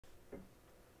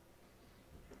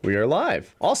We are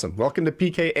live. Awesome. Welcome to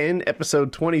PKN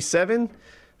episode 27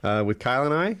 with Kyle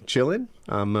and I chilling.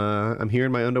 I'm here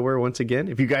in my underwear once again.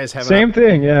 If you guys haven't, Same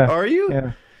thing, yeah. Are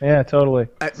you? Yeah, totally.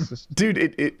 Dude,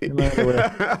 In my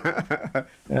underwear.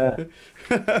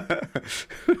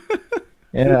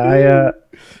 Yeah.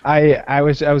 I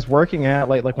was working out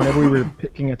like whenever we were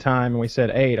picking a time and we said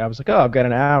 8, I was like, oh, I've got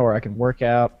an hour. I can work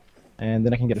out and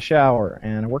then I can get a shower.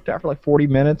 And I worked out for like 40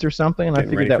 minutes or something, and I Getting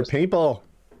figured ready that for was paintball.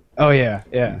 Oh yeah.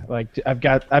 Like I've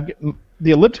got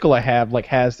the elliptical I have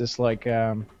has this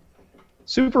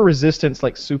super resistance,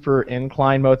 like super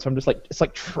incline mode, so I'm just like it's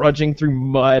like trudging through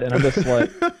mud, and I'm just like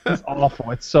it's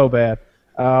awful. It's so bad.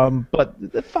 But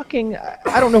the fucking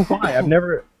I don't know why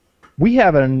we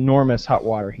have an enormous hot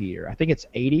water heater. I think it's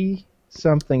 80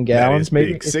 something gallons, That is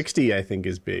maybe big. 60 I think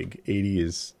is big. 80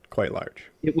 is quite large.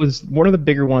 It was one of the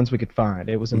bigger ones we could find.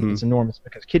 It was it's enormous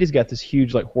because Kitty's got this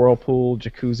huge like whirlpool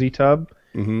jacuzzi tub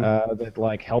that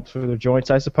like helps with her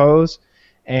joints, I suppose.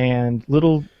 And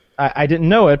I didn't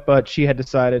know it, but she had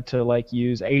decided to like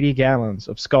use 80 gallons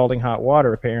of scalding hot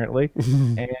water apparently,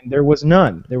 and there was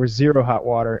none. There was zero hot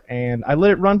water, and I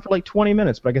let it run for like 20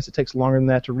 minutes, but I guess it takes longer than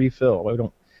that to refill.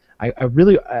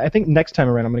 I think next time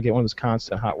around I'm gonna get one of those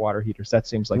constant hot water heaters. That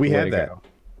seems like the way to go.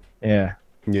 Yeah.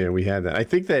 Yeah, we had that. I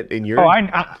think that in your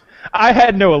I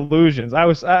had no illusions. I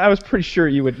was pretty sure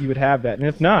you would have that, and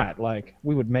if not, like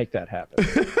we would make that happen.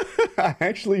 I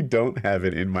actually don't have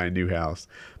it in my new house,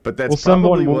 but that's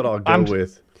probably what I'll go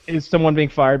with. Is someone being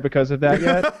fired because of that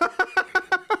yet?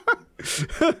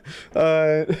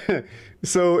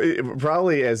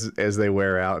 Probably as they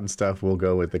wear out and stuff, we'll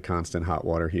go with the constant hot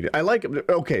water heater.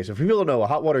 Okay, so for people who don't know, a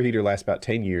hot water heater lasts about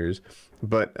 10 years,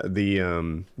 but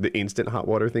the instant hot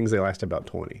water things, they last about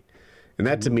 20. And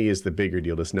that to me is the bigger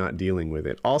deal, just not dealing with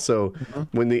it. Also,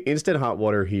 when the instant hot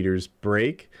water heaters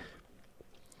break,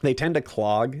 they tend to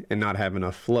clog and not have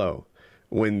enough flow.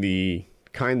 When the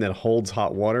kind that holds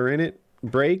hot water in it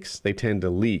breaks, they tend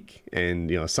to leak,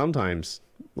 and sometimes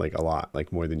like a lot,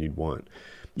 like more than you'd want.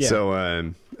 Yeah. So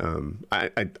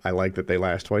I like that they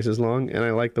last twice as long, and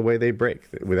I like the way they break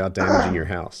without damaging your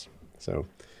house. So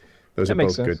those are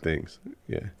both good things.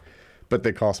 Yeah, but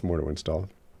they cost more to install.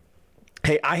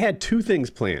 Hey, I had two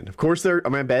things planned. Of course, they're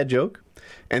my bad joke,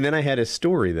 and then I had a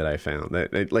story that I found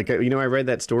that I read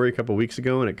that story a couple weeks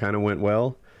ago, and it kind of went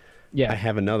well. Yeah, I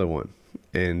have another one,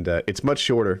 and it's much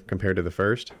shorter compared to the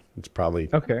first. It's probably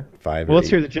okay. 5. Well, let's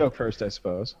hear the joke first, I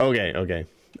suppose. Okay.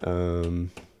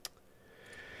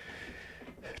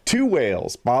 Two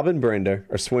whales, Bob and Brenda,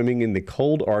 are swimming in the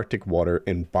cold Arctic water,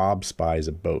 and Bob spies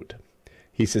a boat.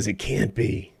 He says, "It can't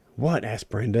be." "What?" asked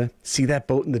Brenda. "See that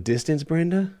boat in the distance,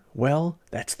 Brenda? Well,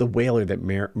 that's the whaler that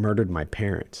murdered my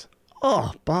parents."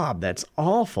 "Oh, Bob, that's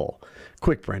awful."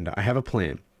 "Quick, Brenda, I have a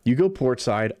plan. You go port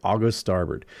side, I'll go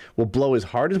starboard. We'll blow as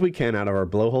hard as we can out of our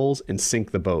blowholes and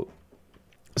sink the boat."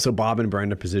 So Bob and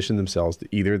Brenda position themselves to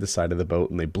either the side of the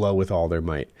boat, and they blow with all their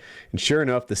might. And sure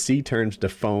enough, the sea turns to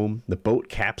foam, the boat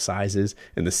capsizes,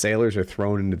 and the sailors are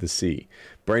thrown into the sea.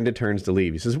 Brenda turns to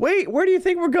leave. He says, "Wait, where do you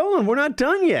think we're going? We're not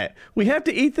done yet. We have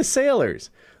to eat the sailors."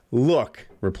 "Look,"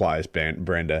 replies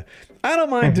Brenda, "I don't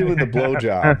mind doing the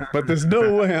blowjob, but there's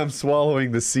no way I'm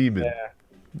swallowing the semen." Yeah.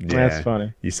 That's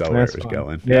funny. You saw where it was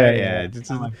going. Yeah. It's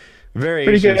a very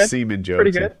interesting semen joke.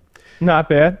 Pretty good. Not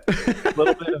bad. A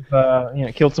little bit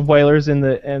of killed some whalers in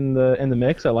the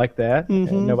mix. I like that.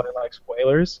 And nobody likes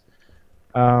whalers.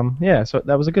 So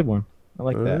that was a good one. I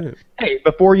like that. Right. Hey,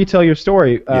 before you tell your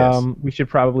story, yes. We should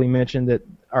probably mention that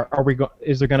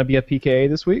is there going to be a PKA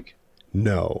this week?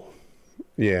 No.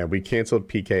 Yeah, we canceled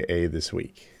PKA this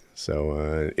week.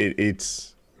 So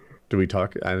it's. Do we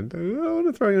talk? I want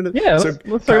to throw you into. Yeah, so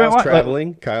let's Kyle's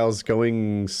traveling. Kyle's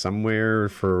going somewhere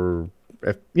for.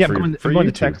 I'm going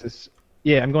to Texas.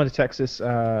 Yeah, I'm going to Texas.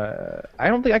 I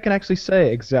don't think I can actually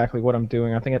say exactly what I'm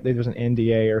doing. I think there's an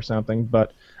NDA or something,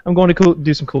 but I'm going to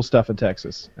do some cool stuff in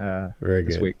Texas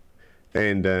this week.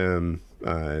 And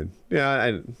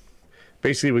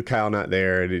basically with Kyle not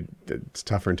there, it's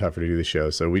tougher and tougher to do the show.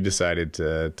 So we decided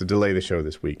to delay the show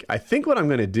this week. I think what I'm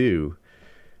going to do,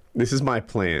 this is my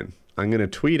plan. I'm going to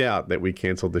tweet out that we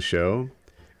canceled the show.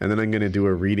 And then I'm going to do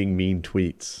a reading mean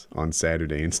tweets on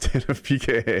Saturday instead of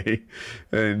PKA.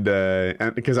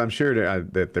 And because I'm sure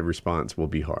that the response will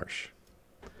be harsh.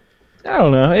 I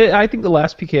don't know. I think the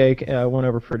last PKA went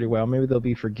over pretty well. Maybe they'll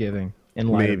be forgiving in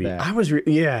light of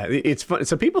that. It's fun.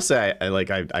 So people say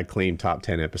I claim top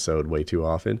 10 episode way too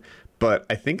often. But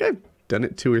I think I've done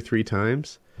it 2 or 3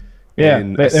 times. Yeah,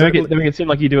 they make it seem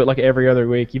like you do it like every other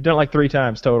week. You've done it like 3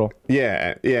 times total.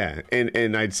 Yeah,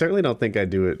 and I certainly don't think I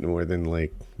do it more than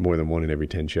 1 in every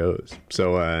 10 shows.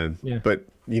 So, but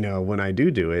when I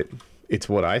do it, it's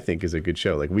what I think is a good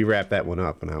show. Like we wrapped that one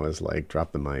up, and I was like,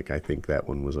 drop the mic. I think that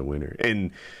one was a winner.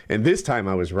 And this time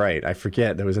I was right. I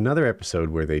forget there was another episode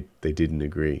where they didn't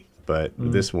agree, but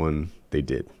this one they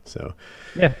did. So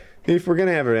Yeah. if we're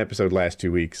gonna have an episode last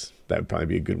 2 weeks, that would probably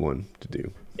be a good one to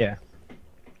do. Yeah.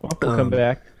 Well, we'll come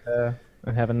back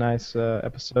and have a nice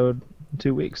episode in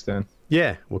 2 weeks then.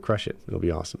 Yeah, we'll crush it. It'll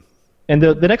be awesome. And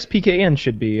the next PKN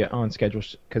should be on schedule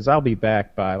because I'll be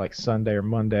back by like Sunday or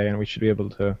Monday, and we should be able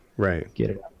to get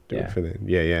it out. Do it for then.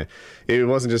 Yeah. It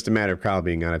wasn't just a matter of Kyle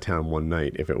being out of town one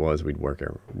night. If it was, we'd work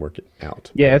it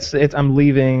out. Yeah, it's. I'm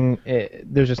leaving.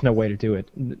 There's just no way to do it.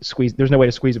 There's no way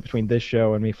to squeeze it between this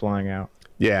show and me flying out.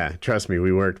 Yeah, trust me.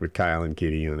 We worked with Kyle and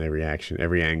Kitty on every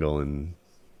angle, and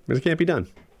it can't be done.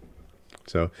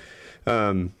 So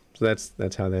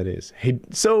that's how that is. Hey,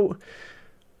 so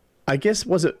I guess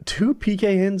was it 2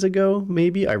 PKNs ago?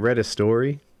 Maybe I read a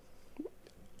story.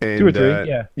 And, 2 or 3,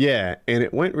 yeah. Yeah, and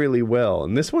it went really well.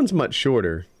 And this one's much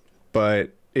shorter,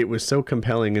 but it was so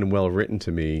compelling and well written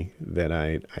to me that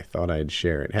I thought I'd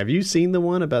share it. Have you seen the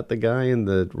one about the guy in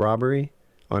the robbery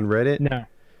on Reddit?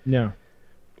 No.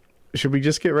 Should we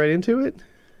just get right into it?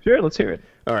 Sure, let's hear it.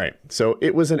 All right. So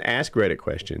it was an Ask Reddit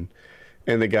question,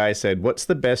 and the guy said, "What's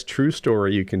the best true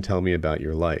story you can tell me about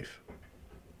your life?"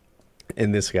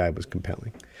 And this guy was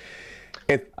compelling.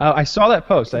 I saw that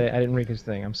post. I didn't read his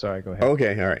thing. I'm sorry. Go ahead.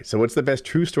 Okay, all right. So what's the best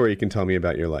true story you can tell me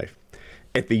about your life?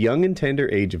 At the young and tender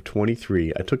age of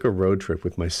 23, I took a road trip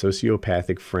with my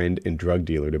sociopathic friend and drug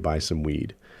dealer to buy some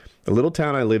weed. The little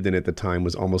town I lived in at the time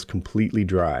was almost completely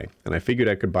dry, and I figured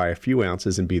I could buy a few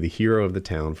ounces and be the hero of the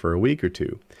town for a week or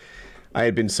two. I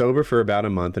had been sober for about a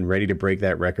month and ready to break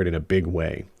that record in a big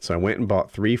way, so I went and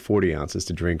bought 3 40 ounces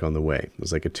to drink on the way. It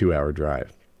was like a 2-hour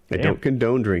drive. I don't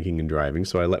condone drinking and driving,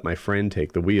 so I let my friend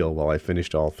take the wheel while I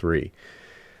finished all 3.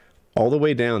 All the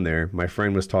way down there, my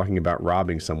friend was talking about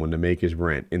robbing someone to make his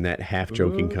rent in that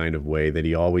half-joking kind of way that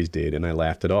he always did, and I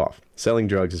laughed it off. Selling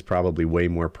drugs is probably way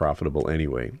more profitable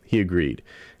anyway. He agreed.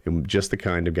 And just the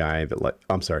kind of guy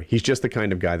that he's just the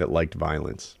kind of guy that liked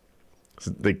violence.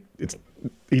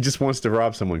 He just wants to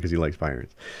rob someone because he likes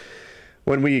violence.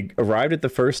 When we arrived at the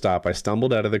first stop, I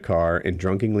stumbled out of the car and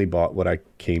drunkenly bought what I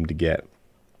came to get.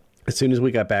 As soon as we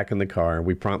got back in the car,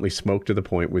 we promptly smoked to the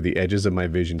point where the edges of my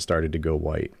vision started to go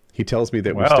white. He tells me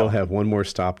that we still have one more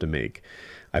stop to make.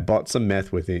 I bought some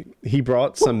meth with him. He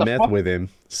brought some meth with him.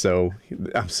 So,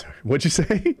 I'm sorry. What'd you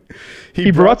say?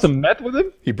 He brought some meth with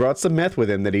him? He brought some meth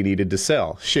with him that he needed to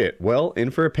sell. Shit. Well,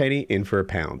 in for a penny, in for a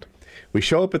pound. We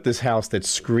show up at this house that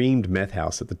screamed meth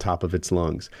house at the top of its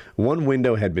lungs. One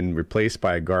window had been replaced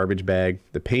by a garbage bag.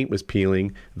 The paint was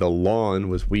peeling. The lawn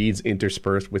was weeds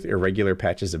interspersed with irregular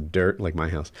patches of dirt, like my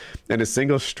house. And a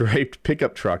single striped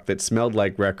pickup truck that smelled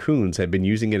like raccoons had been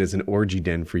using it as an orgy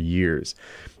den for years.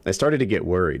 I started to get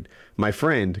worried. My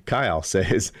friend, Kyle,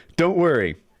 says, "Don't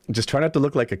worry. Just try not to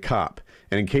look like a cop.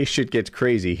 And in case shit gets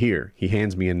crazy, here," he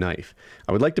hands me a knife.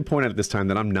 I would like to point out at this time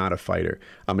that I'm not a fighter.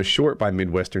 I'm a short by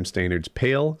Midwestern standards,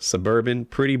 pale, suburban,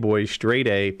 pretty boy, straight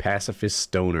A, pacifist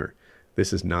stoner.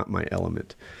 This is not my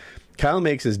element. Kyle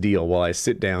makes his deal while I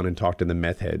sit down and talk to the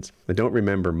meth heads. I don't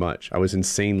remember much. I was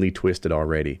insanely twisted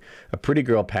already. A pretty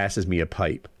girl passes me a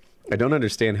pipe. I don't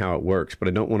understand how it works, but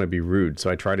I don't want to be rude, so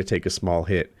I try to take a small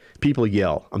hit. People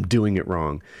yell. I'm doing it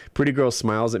wrong. Pretty girl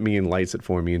smiles at me and lights it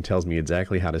for me and tells me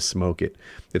exactly how to smoke it.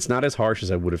 It's not as harsh as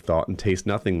I would have thought and tastes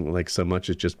nothing like so much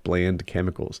as just bland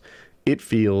chemicals. It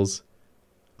feels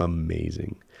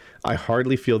amazing. I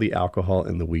hardly feel the alcohol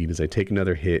in the weed as I take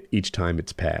another hit each time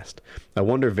it's passed. I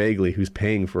wonder vaguely who's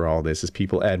paying for all this as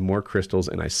people add more crystals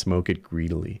and I smoke it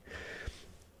greedily.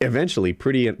 Eventually,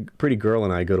 pretty girl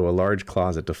and I go to a large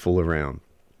closet to fool around.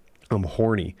 I'm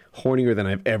horny, hornier than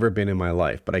I've ever been in my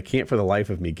life, but I can't for the life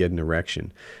of me get an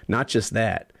erection. Not just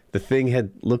that, the thing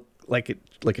had looked like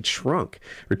it shrunk,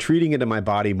 retreating into my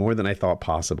body more than I thought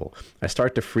possible. I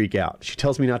start to freak out. She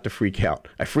tells me not to freak out.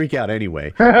 I freak out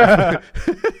anyway.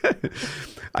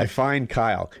 I find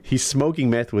Kyle. He's smoking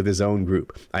meth with his own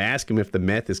group. I ask him if the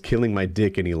meth is killing my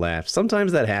dick, and he laughs.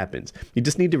 Sometimes that happens. You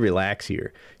just need to relax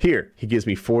here. Here, he gives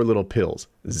me 4 little pills.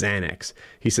 Xanax.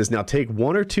 He says, now take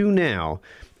 1 or 2 now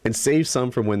and save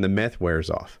some for when the meth wears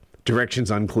off.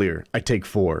 Directions unclear. I take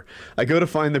 4. I go to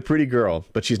find the pretty girl,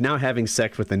 but she's now having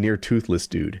sex with a near toothless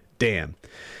dude. Damn.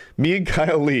 Me and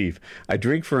Kyle leave. I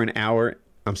drink for an hour.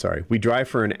 I'm sorry. We drive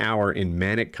for an hour in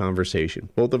manic conversation.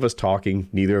 Both of us talking,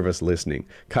 neither of us listening.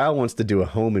 Kyle wants to do a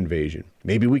home invasion.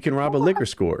 Maybe we can rob a liquor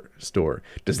store.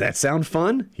 Does that sound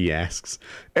fun? He asks.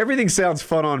 Everything sounds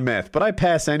fun on meth, but I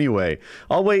pass anyway.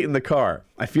 I'll wait in the car.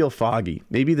 I feel foggy.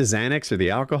 Maybe the Xanax or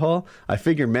the alcohol? I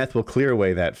figure meth will clear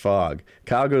away that fog.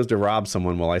 Kyle goes to rob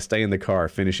someone while I stay in the car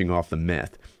finishing off the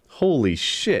meth. Holy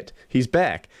shit. He's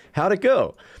back. How'd it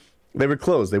go? They were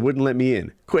closed. They wouldn't let me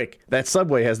in. Quick, that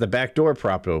subway has the back door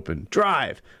propped open.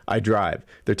 Drive. I drive.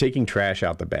 They're taking trash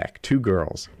out the back. 2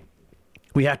 girls.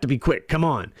 We have to be quick. Come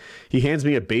on. He hands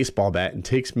me a baseball bat and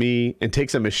takes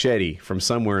a machete from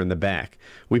somewhere in the back.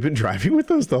 We've been driving with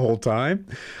those the whole time.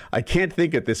 I can't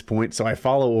think at this point, so I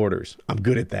follow orders. I'm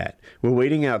good at that. We're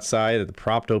waiting outside at the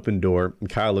propped open door, and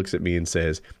Kyle looks at me and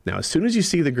says, now, as soon as you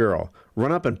see the girl,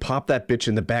 run up and pop that bitch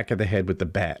in the back of the head with the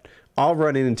bat. I'll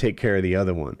run in and take care of the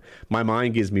other one. My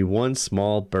mind gives me one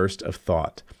small burst of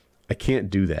thought. I can't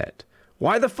do that.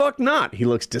 Why the fuck not? He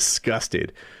looks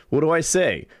disgusted. What do I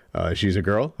say? She's a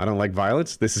girl. I don't like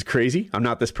violence. This is crazy. I'm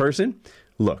not this person.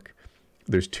 Look,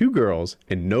 there's 2 girls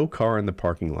and no car in the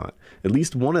parking lot. At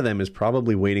least one of them is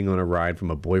probably waiting on a ride from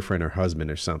a boyfriend or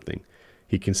husband or something.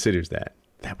 He considers that.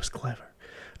 That was clever.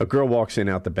 A girl walks in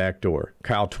out the back door.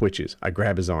 Kyle twitches. I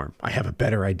grab his arm. I have a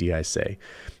better idea, I say.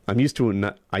 I used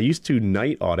to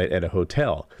night audit at a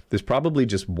hotel. There's probably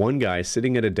just one guy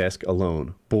sitting at a desk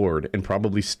alone, bored, and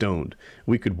probably stoned.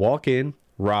 We could walk in,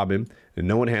 rob him, and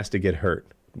no one has to get hurt.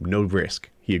 No risk.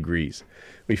 He agrees.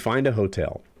 We find a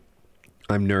hotel.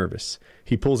 I'm nervous.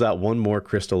 He pulls out one more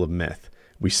crystal of meth.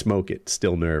 We smoke it,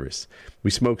 still nervous.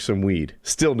 We smoke some weed,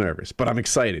 still nervous, but I'm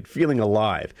excited, feeling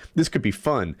alive. This could be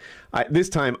fun. This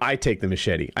time, I take the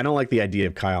machete. I don't like the idea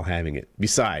of Kyle having it.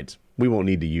 Besides, we won't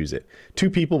need to use it.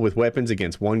 2 people with weapons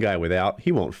against one guy without.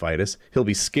 He won't fight us. He'll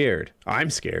be scared.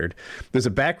 I'm scared. There's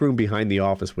a back room behind the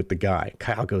office with the guy.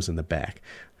 Kyle goes in the back.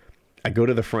 I go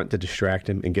to the front to distract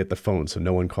him and get the phone so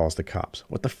no one calls the cops.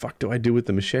 What the fuck do I do with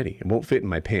the machete? It won't fit in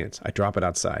my pants. I drop it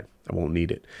outside. I won't need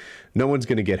it. No one's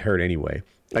going to get hurt anyway.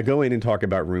 I go in and talk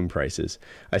about room prices.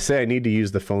 I say I need to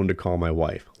use the phone to call my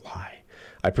wife. Lie.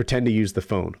 I pretend to use the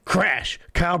phone. Crash!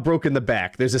 Kyle broke in the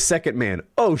back. There's a second man.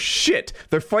 Oh shit!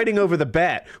 They're fighting over the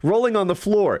bat. Rolling on the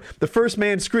floor. The first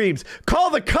man screams, call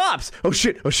the cops! Oh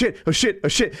shit, oh shit, oh shit, oh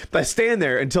shit. I stand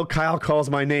there until Kyle calls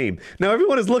my name. Now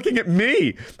everyone is looking at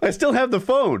me. I still have the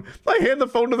phone. I hand the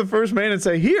phone to the first man and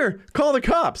say, here, call the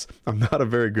cops. I'm not a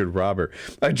very good robber.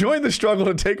 I join the struggle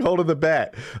to take hold of the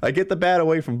bat. I get the bat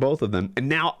away from both of them, and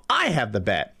now I have the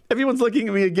bat. Everyone's looking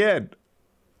at me again.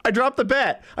 I drop the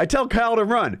bat. I tell Kyle to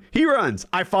run. He runs.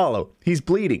 I follow. He's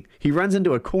bleeding. He runs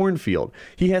into a cornfield.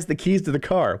 He has the keys to the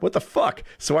car. What the fuck?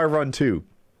 So I run too.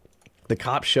 The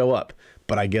cops show up,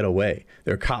 but I get away.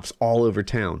 There are cops all over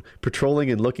town, patrolling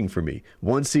and looking for me.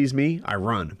 One sees me, I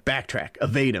run, backtrack,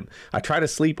 evade him. I try to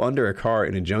sleep under a car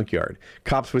in a junkyard.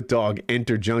 Cops with dog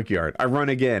enter junkyard. I run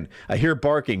again. I hear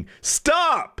barking.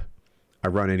 Stop! I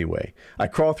run anyway. I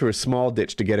crawl through a small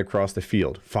ditch to get across the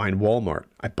field. Find Walmart.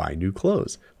 I buy new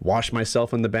clothes. Wash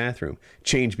myself in the bathroom.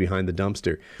 Change behind the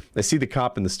dumpster. I see the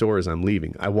cop in the store as I'm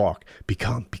leaving. I walk. Be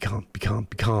calm, be calm, be calm,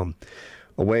 be calm.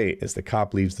 Away as the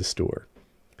cop leaves the store.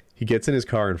 He gets in his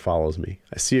car and follows me.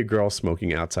 I see a girl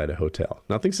smoking outside a hotel.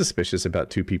 Nothing suspicious about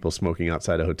 2 people smoking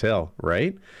outside a hotel,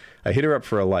 right? I hit her up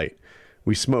for a light.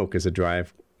 We smoke as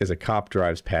a cop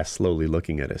drives past slowly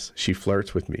looking at us. She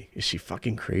flirts with me. Is she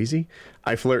fucking crazy?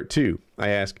 I flirt too. I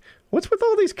ask, what's with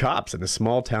all these cops in a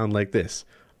small town like this?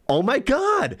 Oh my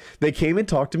God, they came and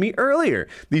talked to me earlier.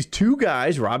 These 2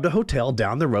 guys robbed a hotel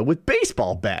down the road with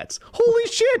baseball bats. Holy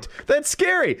shit, that's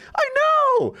scary. I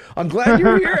know. I'm glad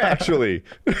you're here, actually.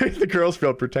 The girls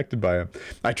felt protected by him.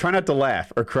 I try not to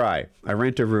laugh or cry. I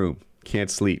rent a room.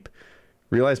 Can't sleep.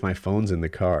 Realize my phone's in the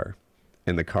car,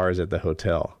 and the car is at the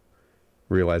hotel.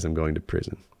 Realize I'm going to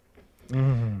prison.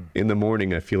 In the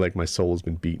morning, I feel like my soul has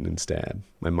been beaten and stabbed.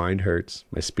 My mind hurts.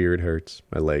 My spirit hurts.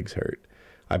 My legs hurt.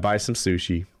 I buy some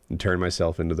sushi and turn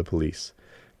myself into the police.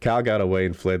 Kyle got away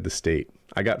and fled the state.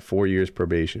 I got 4 years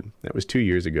probation. That was 2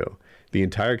 years ago. The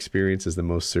entire experience is the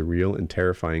most surreal and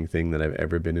terrifying thing that I've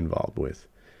ever been involved with.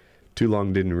 Too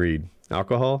long didn't read.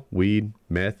 Alcohol, weed,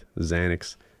 meth,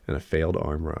 Xanax, and a failed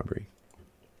armed robbery.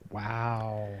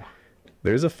 Wow.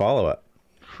 There's a follow-up.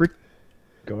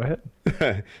 Go ahead.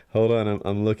 Hold on,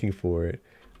 I'm looking for it.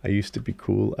 I used to be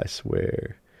cool, I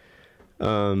swear.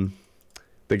 The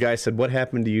guy said, what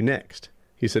happened to you next?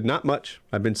 He said, not much.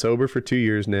 I've been sober for 2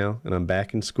 years now, and I'm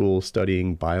back in school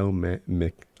studying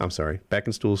biomedical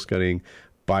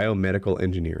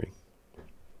engineering.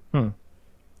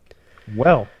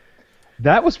 Well,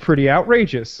 that was pretty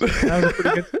outrageous. That was a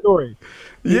pretty good story.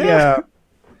 Yeah.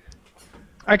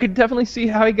 I could definitely see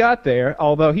how he got there.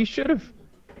 Although he should have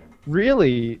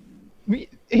really.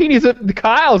 He needs a.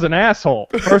 Kyle's an asshole.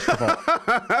 First of all,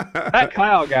 that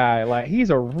Kyle guy, like, he's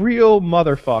a real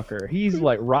motherfucker. He's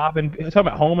like robbing. Talking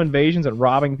about home invasions and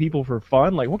robbing people for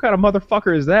fun. Like, what kind of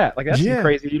motherfucker is that? Like, that's some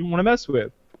crazy you don't want to mess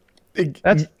with.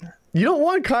 That's you don't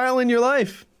want Kyle in your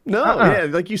life. No, yeah,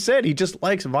 like you said, he just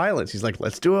likes violence. He's like,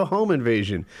 let's do a home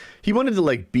invasion. He wanted to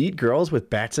like beat girls with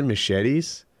bats and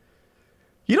machetes.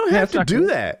 You don't have to do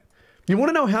that. You want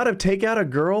to know how to take out a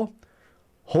girl?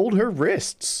 Hold her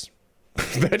wrists.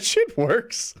 That shit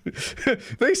works.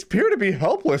 They appear to be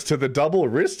helpless to the double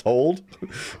wrist hold.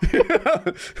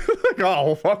 Like,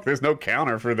 oh, fuck, there's no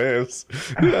counter for this.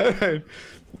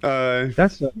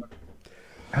 That's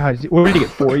what did he get?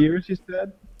 4 years, you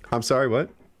said? I'm sorry, what?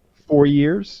 4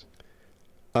 years?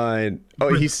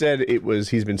 He said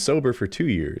he's been sober for 2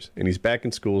 years, and he's back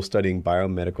in school studying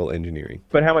biomedical engineering.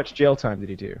 But how much jail time did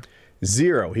he do?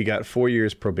 0. He got 4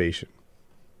 years probation.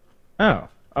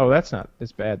 Oh, that's not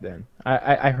as bad then.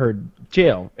 I heard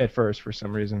jail at first for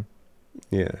some reason.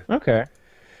 Yeah. Okay.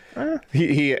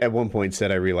 He at one point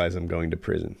said, "I realize I'm going to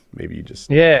prison." Maybe you just.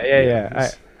 Yeah.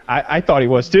 I thought he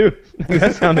was too.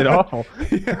 That sounded awful.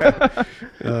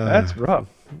 That's rough.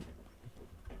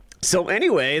 So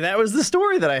anyway, that was the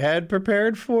story that I had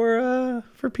prepared for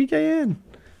PKN.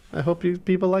 I hope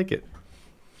people like it.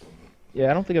 Yeah,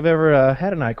 I don't think I've ever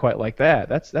had a night quite like that.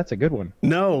 That's a good one.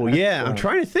 No, I'm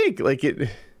trying to think. Like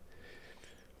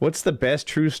what's the best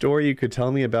true story you could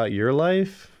tell me about your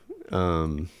life?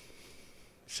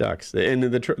 Shucks. And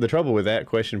the trouble with that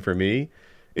question for me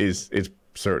is it's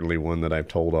certainly one that I've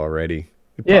told already.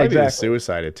 It'd probably be a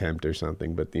suicide attempt or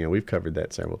something, but we've covered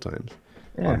that several times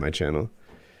on my channel.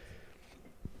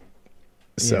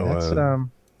 So that's,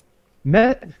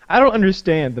 meth. I don't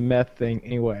understand the meth thing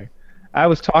anyway. I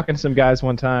was talking to some guys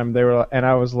one time. And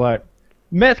I was like,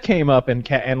 meth came up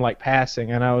and like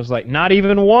passing, and I was like, not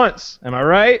even once. Am I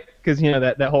right? Because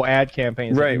that whole ad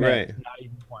campaign is right. Not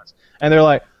even once. And they're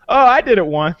like, oh, I did it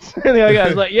once. And the other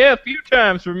guy's like, yeah, a few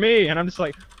times for me. And I'm just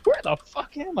like, where the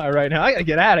fuck am I right now? I gotta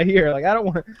get out of here. Like,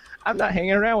 I'm not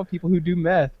hanging around with people who do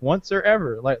meth once or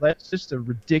ever. Like, that's just a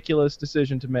ridiculous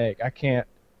decision to make.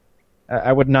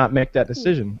 I would not make that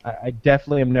decision. I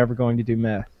definitely am never going to do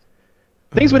meth.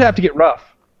 Things would have to get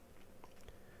rough.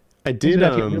 Things would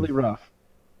have to get really rough.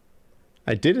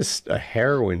 I did a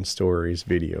heroin stories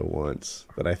video once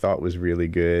that I thought was really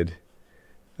good.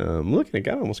 Look, it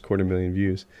got almost 250,000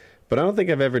 views. But I don't think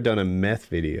I've ever done a meth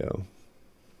video.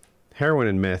 Heroin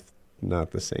and meth,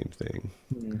 not the same thing.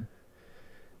 Mm.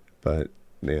 But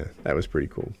yeah, that was pretty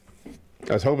cool.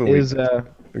 I was hoping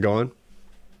go on.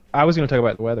 I was going to talk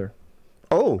about the weather.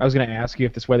 Oh. I was going to ask you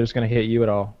if this weather's going to hit you at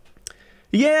all.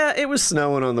 Yeah, it was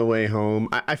snowing on the way home.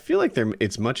 I feel like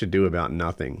it's much ado about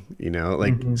nothing,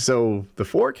 Like, so the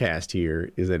forecast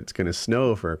here is that it's going to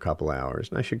snow for a couple hours,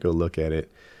 and I should go look at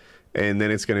it. And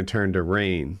then it's going to turn to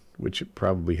rain, which it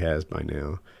probably has by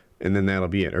now. And then that'll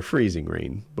be it, or freezing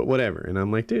rain, but whatever. And I'm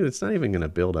like, dude, it's not even going to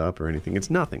build up or anything. It's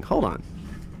nothing. Hold on.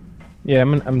 Yeah,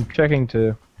 I'm checking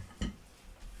to...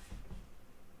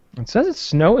 It says it's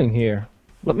snowing here.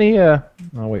 Let me, I'll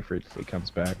wait for it till he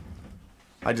comes back.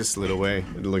 I just slid away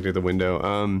and looked at the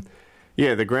window.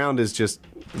 Yeah, the ground is just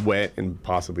wet and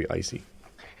possibly icy.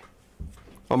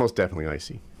 Almost definitely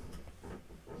icy.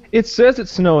 It says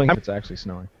it's snowing. It's actually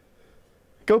snowing.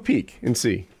 Go peek and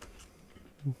see.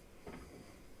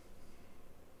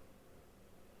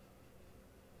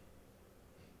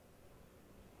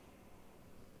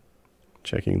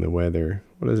 Checking the weather.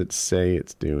 What does it say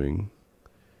it's doing?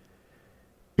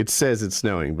 It says it's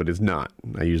snowing, but it's not.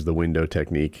 I use the window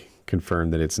technique.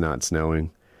 Confirm that it's not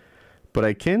snowing. But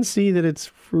I can see that it's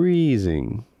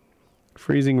freezing.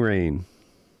 Freezing rain.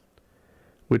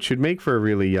 Which should make for a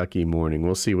really yucky morning.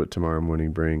 We'll see what tomorrow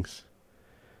morning brings.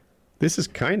 This is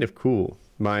kind of cool.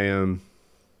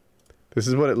 This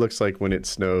is what it looks like when it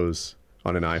snows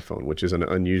on an iPhone, which is an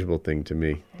unusual thing to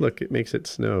me. Look, it makes it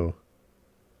snow.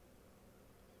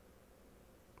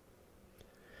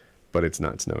 But it's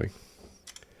not snowing.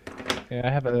 Yeah, I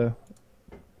have a...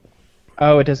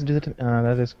 Oh, it doesn't do that.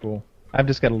 That is cool. I've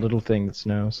just got a little thing that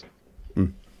snows. What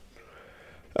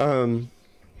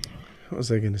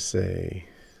was I gonna say?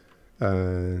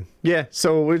 Yeah,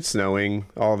 so it's snowing.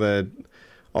 All the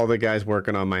guys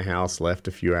working on my house left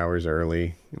a few hours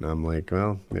early, and I'm like,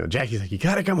 well, Jackie's like, you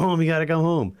gotta come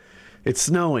home. It's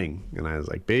snowing, and I was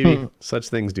like, baby, such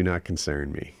things do not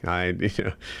concern me.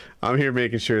 I'm here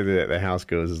making sure that the house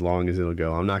goes as long as it'll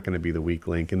go. I'm not gonna be the weak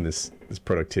link in this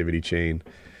productivity chain.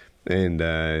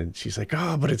 And she's like,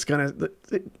 oh, but it's gonna...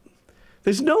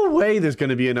 there's no way there's going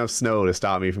to be enough snow to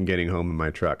stop me from getting home in my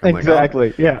truck. I'm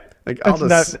exactly. Yeah.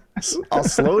 I'll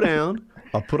slow down.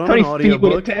 I'll put on How an many feet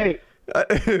would it audiobook. take?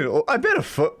 I bet a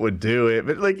foot would do it,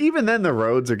 but like even then the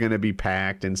roads are going to be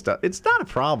packed and stuff. It's not a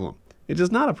problem. It's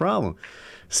just not a problem.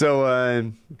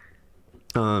 So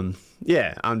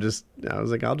yeah, I was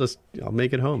like I'll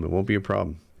make it home. It won't be a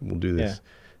problem. We'll do this.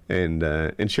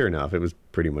 Yeah. And sure enough, it was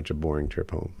pretty much a boring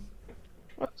trip home.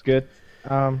 That's good.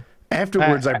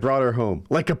 Afterwards, I brought her home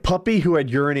like a puppy who had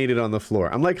urinated on the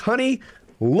floor. I'm like, honey,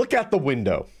 look out the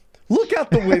window. Look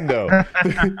out the window.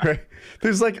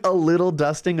 There's like a little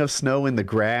dusting of snow in the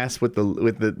grass with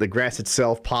the grass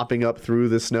itself popping up through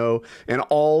the snow, and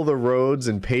all the roads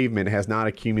and pavement has not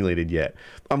accumulated yet.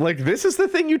 I'm like, this is the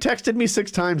thing you texted me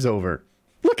 6 times over.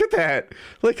 Look at that.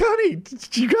 Like, honey,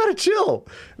 you gotta chill.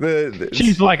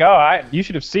 She's like, oh, you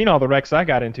should have seen all the wrecks I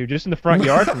got into just in the front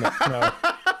yard from that snow.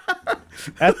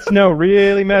 That snow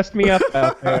really messed me up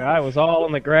out there. I was all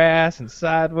in the grass and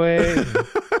sideways.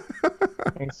 I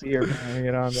can see her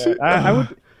get on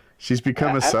that. She's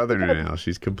become a southerner now.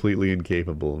 She's completely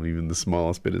incapable of even the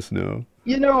smallest bit of snow.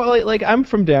 You know, like I'm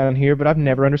from down here, but I've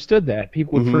never understood that.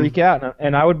 People would freak out,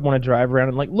 and I would want to drive around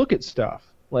and like look at stuff.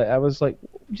 Like I was like,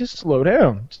 just slow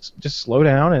down, just slow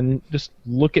down, and just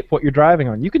look at what you're driving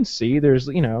on. You can see there's,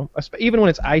 you know, even when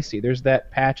it's icy, there's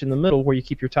that patch in the middle where you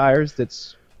keep your tires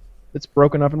that's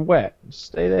broken up and wet. Just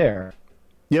stay there.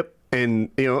 Yep, and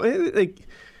you know, like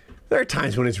there are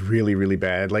times when it's really, really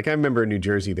bad. Like I remember in New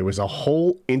Jersey, there was a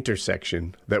whole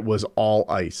intersection that was all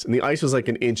ice, and the ice was like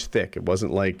an inch thick. It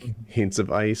wasn't like hints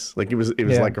of ice. Like it was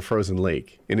like a frozen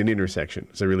lake in an intersection.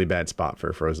 It's a really bad spot for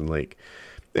a frozen lake.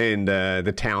 And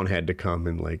the town had to come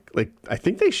and like I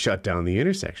think they shut down the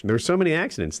intersection. There were so many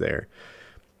accidents there.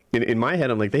 In my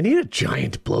head, I'm like, they need a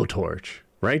giant blowtorch,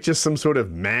 right? Just some sort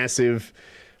of massive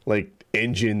like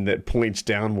engine that points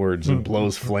downwards and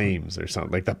blows flames or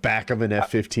something, like the back of an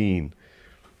F-15.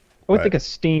 I would think a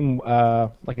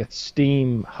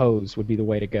steam hose would be the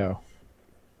way to go.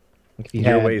 Like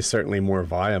your way is certainly more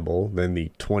viable than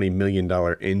the $20 million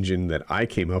engine that I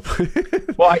came up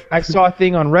with. Well, I saw a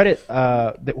thing on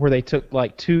Reddit where they took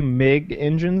like 2 MiG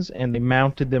engines and they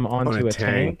mounted them onto a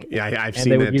tank. Yeah, I've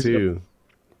seen that too.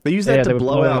 They use that to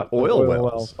blow out oil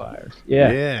wells. Fires.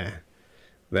 Yeah.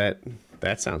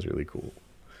 That sounds really cool.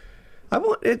 I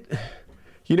want it.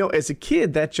 You know, as a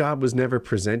kid, that job was never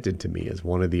presented to me as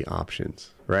one of the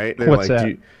options, right? They're What's like,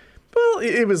 that? Well,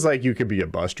 it was like you could be a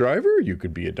bus driver, you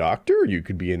could be a doctor, you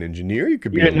could be an engineer, you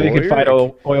could be a lawyer. You could fight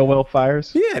oil well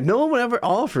fires? Yeah, no one ever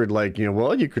offered like, you know,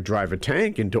 well, you could drive a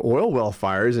tank into oil well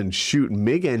fires and shoot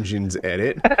MiG engines at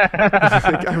it.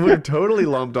 Like, I would have totally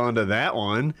lumped onto that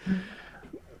one.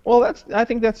 Well, I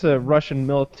think that's a Russian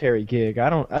military gig. I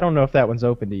don't know if that one's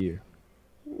open to you.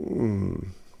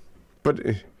 But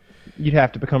you'd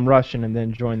have to become Russian and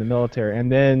then join the military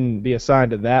and then be assigned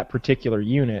to that particular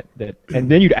unit and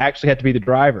then you'd actually have to be the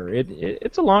driver.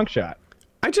 It's a long shot.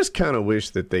 I just kind of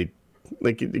wish that they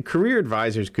career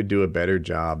advisors could do a better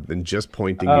job than just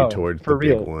pointing you towards the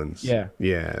big ones. Yeah.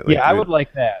 Yeah. I would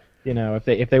like that. You know,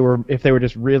 if they were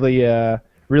just really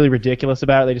really ridiculous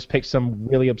about it, they just picked some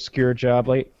really obscure job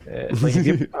like have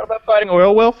you thought about fighting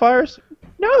oil well fires?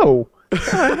 No.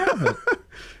 I haven't.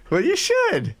 Well, you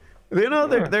should. You know,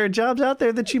 there are jobs out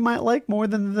there that you might like more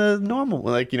than the normal.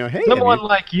 Like, you know, hey, someone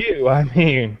like you. I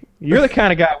mean, you're the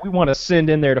kind of guy we want to send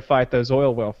in there to fight those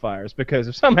oil well fires because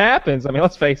if something happens, I mean,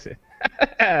 let's face it,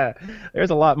 there's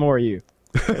a lot more of you.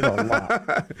 There's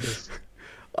a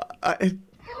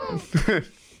lot.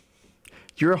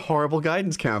 You're a horrible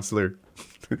guidance counselor.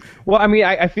 Well, I mean,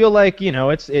 I feel like, you know,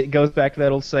 it goes back to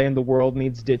that old saying, the world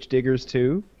needs ditch diggers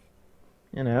too.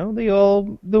 You know,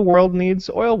 the world needs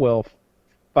oil well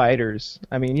fighters.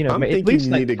 I mean, you know, I'm at least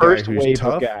you like need a first guy who's wave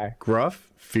tough, guy.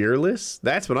 gruff, fearless.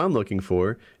 That's what I'm looking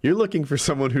for. You're looking for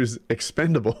someone who's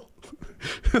expendable.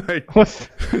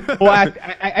 Well,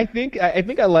 I think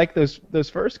I like those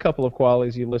first couple of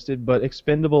qualities you listed, but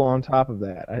expendable on top of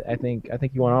that. I think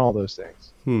you want all those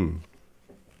things.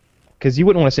 Because you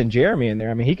wouldn't want to send Jeremy in there.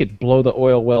 I mean, he could blow the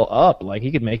oil well up. Like,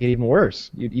 he could make it even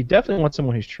worse. You definitely want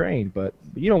someone who's trained, but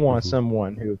you don't want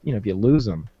someone who, you know, if you lose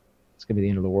them, it's going to be the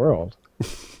end of the world.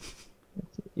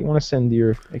 You want to send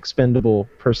your expendable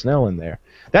personnel in there.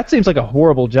 That seems like a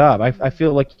horrible job. I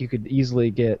feel like you could easily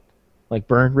get, like,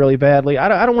 burned really badly.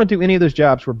 I don't want to do any of those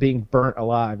jobs where being burnt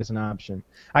alive is an option.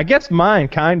 I guess mine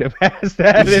kind of has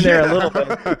that in there a little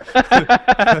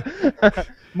bit.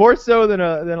 More so than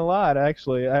a lot,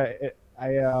 actually.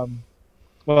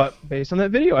 Well, based on that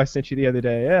video I sent you the other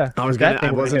day, yeah.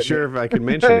 I wasn't sure if I could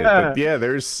mention it, but yeah,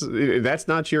 that's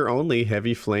not your only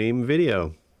heavy flame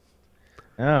video.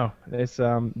 No, it's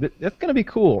that's gonna be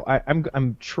cool.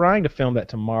 I'm trying to film that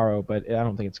tomorrow, but I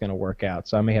don't think it's gonna work out.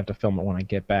 So I may have to film it when I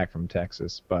get back from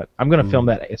Texas. But I'm gonna film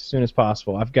that as soon as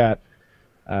possible. I've got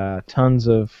tons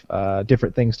of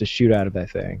different things to shoot out of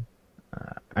that thing.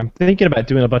 I'm thinking about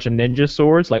doing a bunch of ninja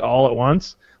swords like all at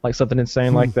once, like something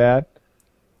insane like that.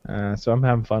 So I'm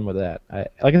having fun with that.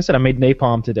 Like I said, I made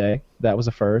napalm today. That was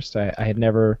a first. I had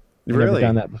never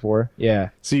done that before. Yeah.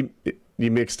 So you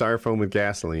mix styrofoam with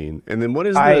gasoline, and then what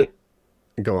is the?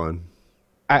 Go on.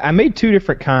 I made two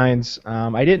different kinds.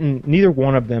 I didn't. Neither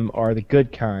one of them are the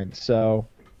good kind. So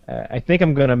I think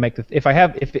I'm gonna make if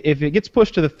it gets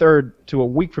pushed to the third to a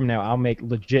week from now, I'll make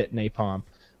legit napalm.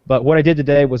 But what I did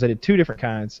today was I did two different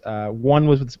kinds. One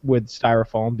was with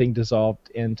styrofoam being dissolved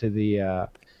into the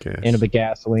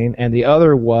gasoline, and the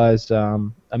other was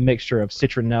a mixture of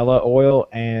citronella oil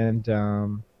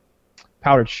and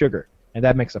powdered sugar, and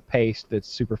that makes a paste that's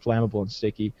super flammable and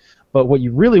sticky. But what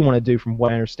you really want to do, from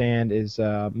what I understand, is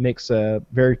mix a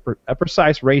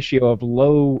precise ratio of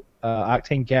low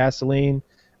octane gasoline,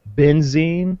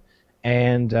 benzene,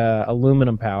 and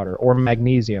aluminum powder or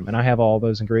magnesium, and I have all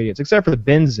those ingredients except for the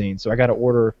benzene. So I got to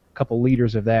order a couple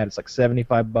liters of that. It's like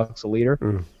 $75 a liter.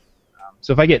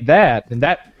 So if I get that, then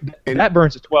that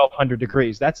burns at 1,200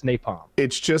 degrees. That's napalm.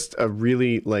 It's just a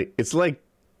really it's like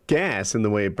gas in the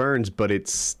way it burns, but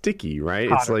it's sticky, right?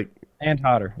 Hotter. It's like and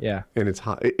hotter, yeah. And it's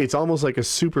hot. It's almost like a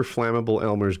super flammable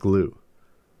Elmer's glue.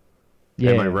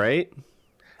 Yeah. Am I right?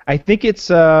 I think it's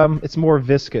more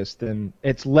viscous than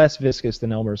it's less viscous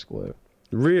than Elmer's glue.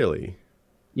 Really?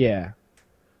 Yeah.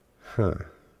 Huh.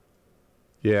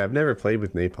 Yeah, I've never played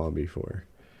with napalm before.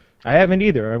 I haven't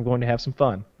either. I'm going to have some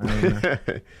fun.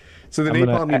 So the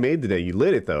napalm you made today, you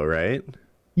lit it though, right?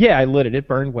 Yeah, I lit it. It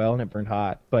burned well and it burned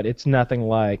hot, but it's nothing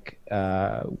like.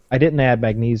 I didn't add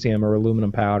magnesium or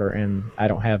aluminum powder, and I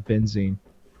don't have benzene,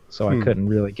 so I couldn't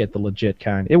really get the legit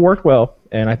kind. It worked well,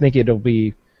 and I think it'll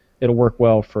work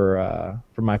well for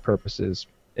my purposes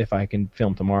if I can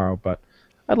film tomorrow. But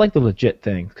I'd like the legit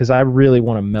thing because I really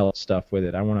want to melt stuff with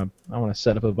it. I want to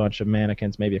set up a bunch of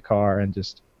mannequins, maybe a car, and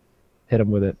just hit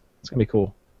them with it. It's gonna be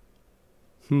cool.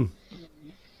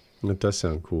 That does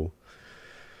sound cool.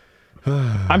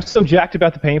 I'm so jacked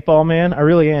about the paintball, man. I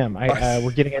really am. We're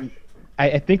getting in.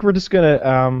 I think we're just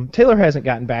gonna. Taylor hasn't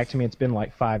gotten back to me. It's been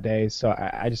like 5 days, so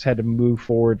I just had to move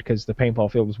forward because the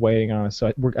paintball field was waiting on us.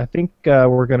 So I think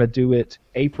we're gonna do it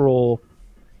April.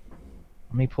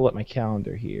 Let me pull up my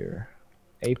calendar here.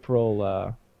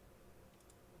 April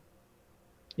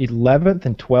 11th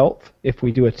and 12th, if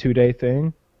we do a 2-day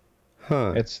thing.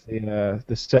 Huh. It's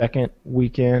the second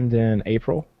weekend in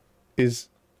April. That's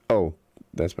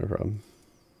my problem.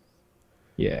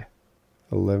 Yeah.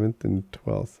 11th and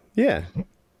 12th. Yeah.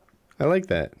 I like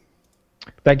that.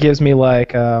 That gives me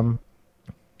like,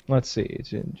 let's see,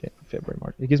 it's in February,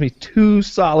 March. It gives me 2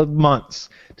 solid months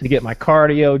to get my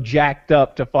cardio jacked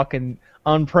up to fucking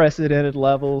unprecedented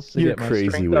levels. To You're get my crazy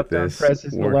strength with up to this.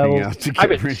 unprecedented Working levels. out to I've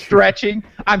get been ready. stretching.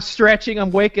 I'm stretching.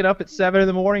 I'm waking up at 7 in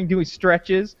the morning doing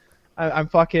stretches. I'm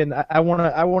fucking. I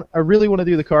really want to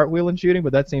do the cartwheel and shooting,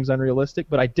 but that seems unrealistic.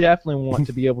 But I definitely want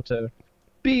to be able to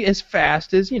be as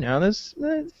fast as those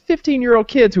 15-year-old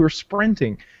kids who are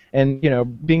sprinting, and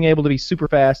being able to be super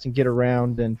fast and get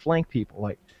around and flank people.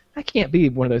 Like I can't be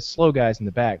one of those slow guys in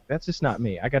the back. That's just not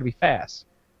me. I got to be fast.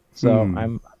 So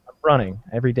I'm running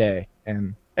every day,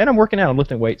 and I'm working out. I'm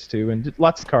lifting weights too, and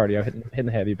lots of cardio, hitting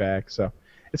the heavy bag. So.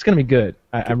 It's going to be good.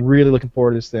 I'm really looking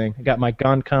forward to this thing. I got my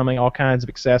gun coming, all kinds of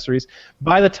accessories.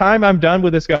 By the time I'm done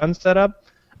with this gun setup,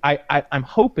 I'm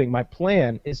hoping, my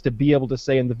plan is to be able to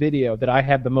say in the video that I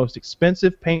have the most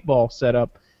expensive paintball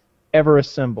setup ever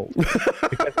assembled.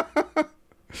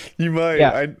 You might.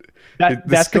 Yeah.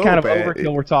 That's the kind of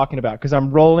overkill we're talking about, because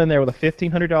I'm rolling in there with a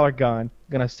 $1,500 gun. I'm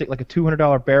going to stick like a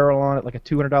 $200 barrel on it, like a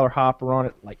 $200 hopper on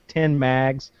it, like 10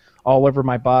 mags all over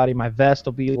my body. My vest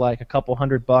will be like a couple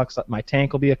 $100. My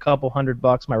tank will be a couple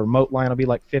 $100. My remote line will be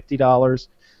like $50.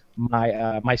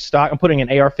 My stock, I'm putting an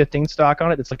AR-15 stock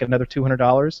on it. It's like another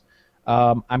 $200.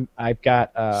 I've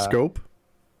got scope.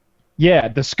 Yeah,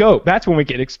 the scope. That's when we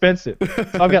get expensive.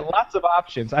 So I've got lots of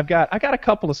options. I got a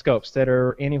couple of scopes that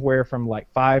are anywhere from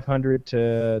like $500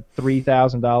 to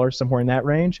 $3,000, somewhere in that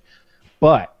range.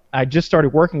 But I just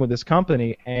started working with this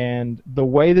company, and the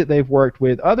way that they've worked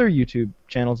with other YouTube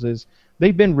channels is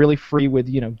they've been really free with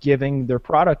giving their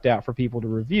product out for people to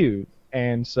review.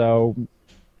 And so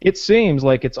it seems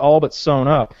like it's all but sewn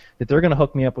up that they're going to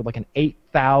hook me up with like an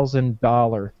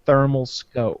 $8,000 thermal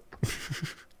scope.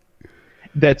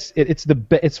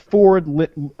 It's forward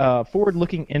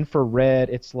looking infrared.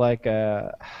 It's like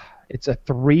it's a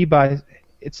 3 by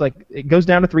it's like it goes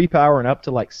down to 3 power and up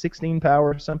to like 16 power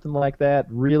or something like that.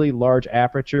 Really large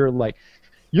aperture. Like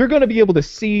you're going to be able to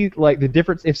see like the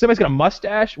difference. If somebody's got a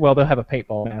mustache, well, they'll have a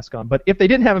paintball mask on. But if they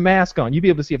didn't have a mask on, you'd be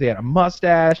able to see if they had a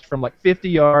mustache from like 50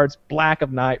 yards, black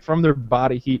of night, from their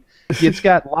body heat. It's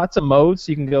got lots of modes,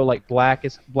 so you can go like black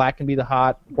can be the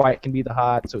hot, white can be the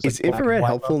hot. So it's Is like black and infrared white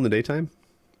helpful in the daytime?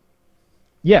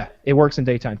 Yeah, it works in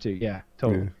daytime too. Yeah,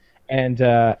 totally.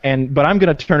 But I'm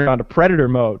gonna turn it on to predator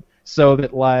mode so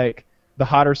that like the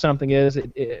hotter something is,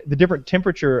 the different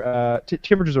temperatures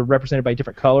are represented by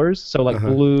different colors. So like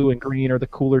blue and green are the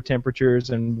cooler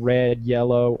temperatures, and red,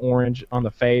 yellow, orange on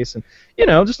the face, and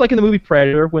just like in the movie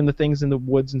Predator, when the thing's in the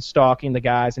woods and stalking the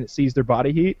guys and it sees their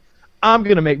body heat. I'm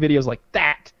gonna make videos like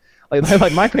that. Like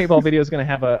my paintball video is gonna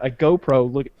have a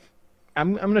GoPro look.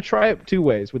 I'm going to try it 2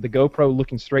 ways, with the GoPro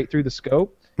looking straight through the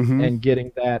scope and getting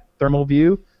that thermal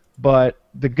view. But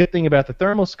the good thing about the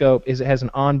thermal scope is it has an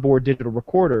onboard digital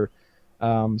recorder,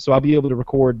 so I'll be able to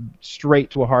record straight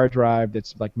to a hard drive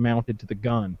that's like mounted to the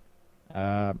gun.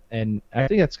 And I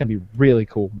think that's going to be really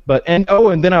cool. And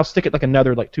then I'll stick it like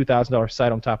another like $2,000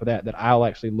 sight on top of that I'll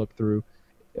actually look through,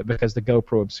 because the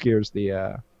GoPro obscures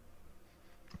the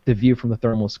view from the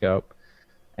thermal scope.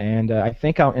 And I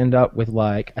think I'll end up with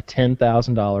like a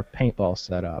 $10,000 paintball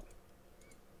setup,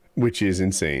 which is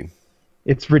insane.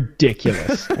 It's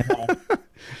ridiculous.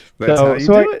 That's how you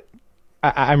do it.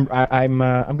 I'm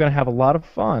gonna have a lot of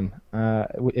fun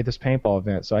at this paintball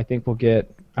event. So I think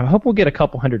I hope we'll get a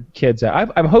couple hundred kids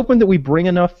out. I'm hoping that we bring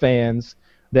enough fans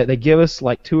that they give us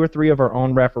like 2 or 3 of our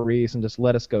own referees and just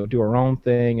let us go do our own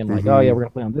thing, and like, oh yeah, we're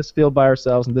gonna play on this field by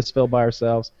ourselves and this field by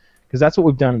ourselves. Because that's what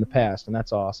we've done in the past, and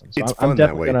that's awesome. So it's fun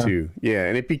that way too. Yeah,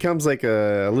 and it becomes like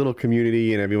a little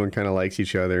community, and everyone kind of likes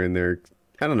each other, and they're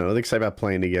excited about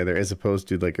playing together, as opposed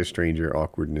to like a stranger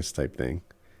awkwardness type thing.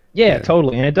 Yeah,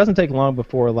 totally. And it doesn't take long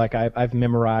before like I've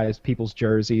memorized people's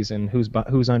jerseys and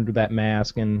who's under that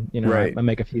mask, and I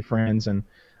make a few friends and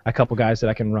a couple guys that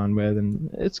I can run with, and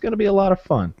it's gonna be a lot of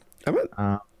fun.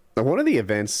 One of the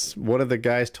events, one of the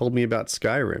guys told me about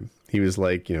Skyrim. He was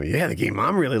like, the game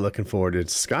I'm really looking forward to is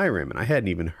Skyrim, and I hadn't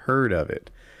even heard of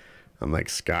it. I'm like,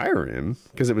 Skyrim?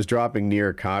 Because it was dropping near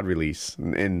a COD release,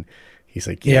 and he's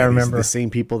like, yeah, I remember. The same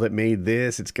people that made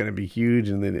this, it's going to be huge,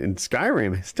 and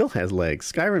Skyrim still has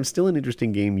legs. Skyrim's still an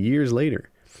interesting game years later,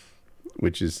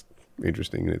 which is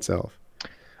interesting in itself.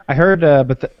 I heard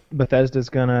Bethesda's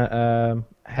gonna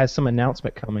has some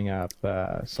announcement coming up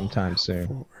sometime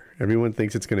soon. Everyone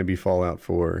thinks it's going to be Fallout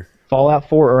 4. Fallout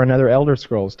 4 or another Elder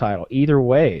Scrolls title. Either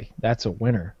way, that's a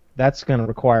winner. That's going to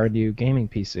require a new gaming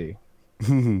PC.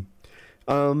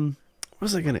 What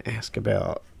was I going to ask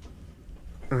about?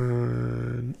 I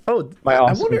My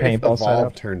awesome wonder if paintball Evolve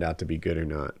setup. turned out to be good or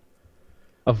not.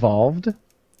 Evolved?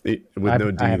 With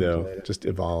no D, though. Just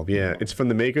Evolve. Yeah, it's from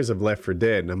the makers of Left 4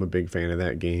 Dead, and I'm a big fan of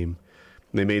that game.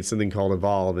 They made something called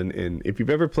Evolve, and if you've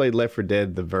ever played Left 4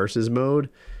 Dead, the Versus mode,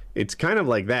 it's kind of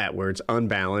like that, where it's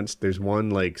unbalanced. There's one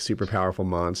like super powerful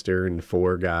monster and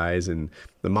 4 guys, and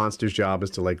the monster's job is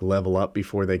to like level up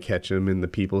before they catch him, and the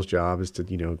people's job is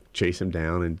to chase him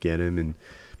down and get him. And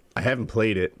I haven't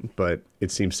played it, but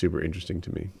it seems super interesting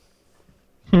to me.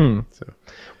 So.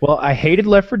 Well, I hated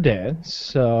Left 4 Dead,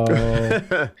 so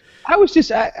I was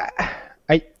just I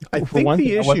think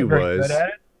the issue was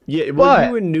you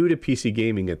were new to PC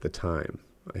gaming at the time.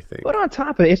 I think. But on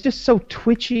top of it, it's just so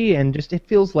twitchy, and it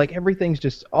feels like everything's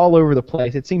just all over the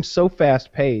place. It seems so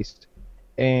fast paced,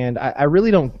 and I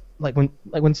really don't like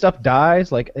when stuff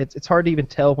dies. Like it's hard to even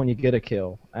tell when you get a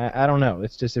kill. I don't know.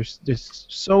 It's just there's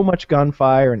so much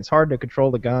gunfire, and it's hard to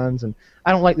control the guns, and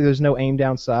I don't like that there's no aim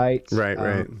down sights. Right.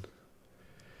 I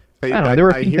don't know. There were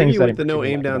a few things that with the no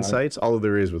aim down sights. All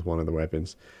there is with one of the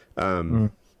weapons.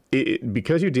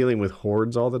 Because you're dealing with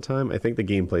hordes all the time, I think the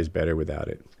game plays better without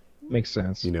it. Makes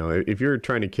sense. If you're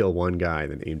trying to kill one guy,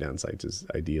 then aim down sights is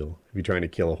ideal. If you're trying to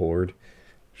kill a horde,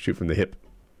 shoot from the hip.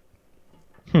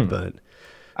 But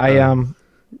I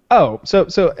got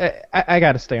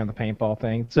to stay on the paintball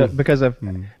thing. So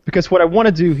because what I want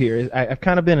to do here is I've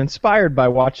kind of been inspired by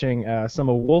watching some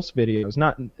of Wolf's videos.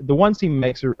 Not the ones he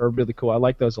makes are really cool. I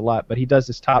like those a lot. But he does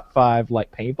this top 5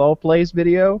 like paintball plays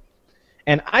video.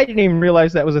 And I didn't even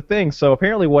realize that was a thing. So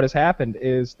apparently what has happened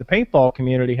is the paintball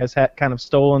community has kind of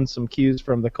stolen some cues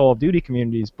from the Call of Duty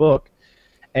community's book,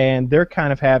 and they're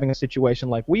kind of having a situation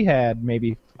like we had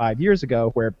maybe 5 years ago,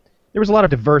 where there was a lot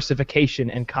of diversification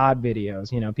in COD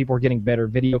videos. People were getting better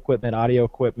video equipment, audio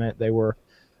equipment. They were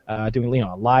doing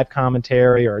live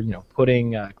commentary, or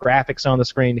putting graphics on the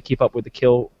screen to keep up with the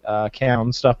kill count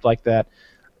and stuff like that.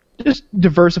 Just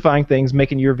diversifying things,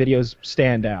 making your videos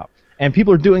stand out. And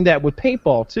people are doing that with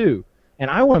paintball too.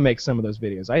 and I want to make some of those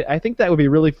videos. I think that would be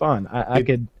really fun. I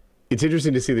could. It's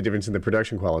interesting to see the difference in the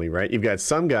production quality, right? You've got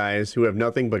some guys who have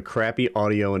nothing but crappy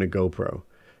audio and a GoPro.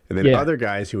 And then other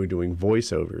guys who are doing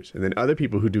voiceovers. And then other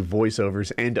people who do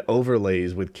voiceovers and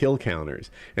overlays with kill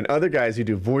counters. And other guys who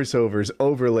do voiceovers,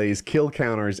 overlays, kill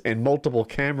counters, and multiple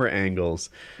camera angles.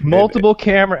 Multiple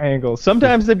camera angles.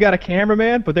 Sometimes they've got a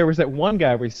cameraman, but there was that one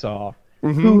guy we saw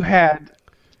who had...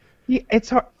 It's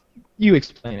hard... You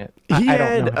explain it. He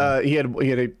had a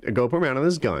GoPro mount on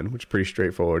his gun, which is pretty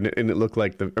straightforward, and it looked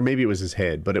like or maybe it was his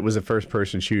head, but it was a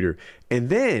first-person shooter. And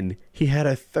then he had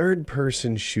a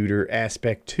third-person shooter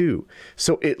aspect too.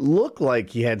 So it looked like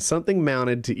he had something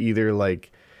mounted to either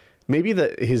like maybe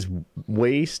his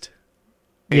waist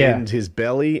and his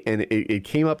belly, and it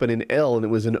came up in an L, and it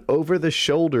was an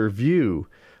over-the-shoulder view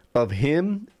of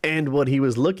him and what he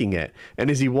was looking at. And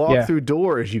as he walked through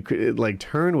doors, you could like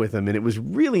turn with him, and it was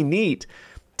really neat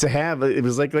to have. It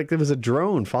was like there was a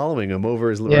drone following him over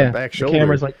his back shoulder.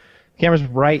 The camera's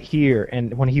right here,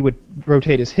 and when he would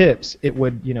rotate his hips, it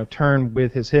would turn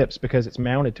with his hips because it's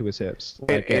mounted to his hips.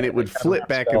 And it would flip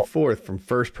back and forth from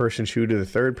first-person shooter to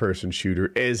third-person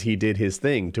shooter as he did his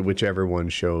thing to whichever one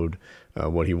showed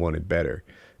what he wanted better.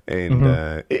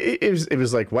 And it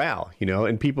was like, wow,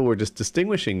 and people were just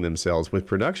distinguishing themselves with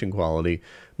production quality,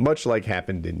 much like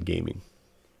happened in gaming.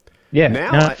 Yeah,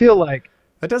 now I feel like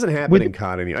that doesn't happen in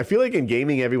COD anymore. I feel like in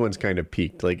gaming, everyone's kind of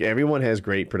peaked. Like, everyone has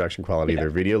great production quality. Their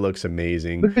video looks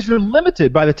amazing. Because you're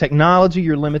limited by the technology.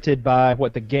 You're limited by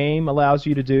what the game allows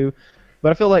you to do.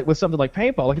 But I feel like with something like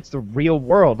paintball, like it's the real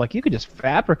world. Like, you could just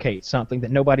fabricate something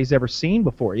that nobody's ever seen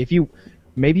before.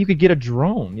 Maybe you could get a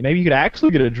drone. Maybe you could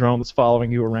actually get a drone that's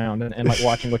following you around and like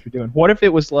watching what you're doing. What if it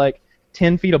was like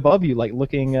 10 feet above you, like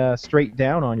looking straight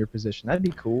down on your position? That'd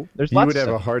be cool. You would have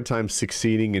a hard time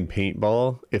succeeding in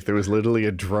paintball if there was literally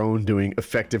a drone doing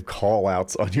effective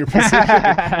call-outs on your position.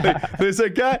 Like, there's a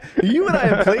guy, you and I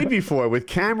have played before with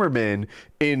cameramen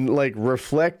in like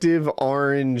reflective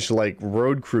orange like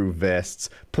road crew vests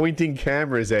pointing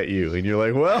cameras at you, and you're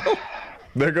like, well,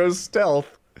 there goes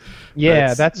stealth.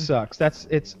 Yeah, that sucks.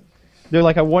 They're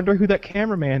like, I wonder who that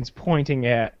cameraman's pointing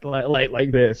at,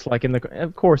 like this, like in the.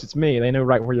 Of course, it's me. They know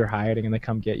right where you're hiding, and they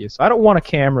come get you. So I don't want a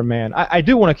cameraman. I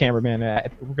do want a cameraman.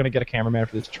 We're gonna get a cameraman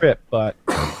for this trip, but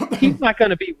he's not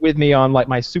gonna be with me on like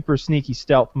my super sneaky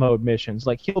stealth mode missions.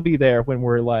 Like, he'll be there when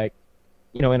we're like,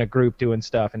 in a group doing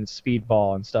stuff and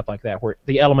speedball and stuff like that, where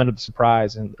the element of the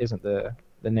surprise isn't the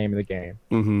name of the game.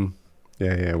 Mm-hmm.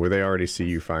 Yeah, where they already see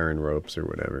you firing ropes or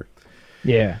whatever.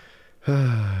 Yeah.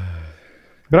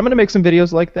 But I'm gonna make some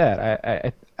videos like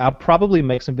that. I'll probably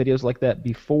make some videos like that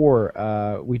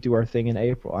before we do our thing in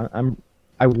April.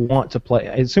 I want to play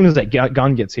as soon as that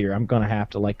gun gets here. I'm gonna have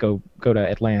to like go to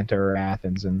Atlanta or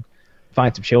Athens and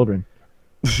find some children.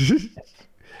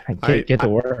 Get to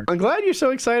work. I'm glad you're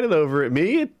so excited over it.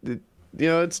 Me,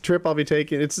 it's a trip I'll be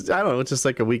taking. I don't know. It's just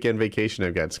like a weekend vacation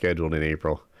I've got scheduled in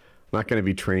April. I'm not gonna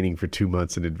be training for 2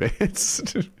 months in advance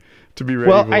to be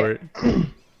ready for it.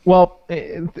 Well,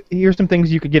 here's some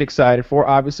things you could get excited for.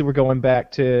 Obviously, we're going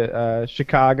back to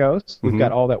Chicago. So we've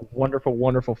got all that wonderful,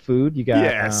 wonderful food. You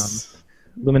got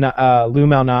Lou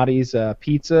Malnati's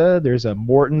pizza. There's a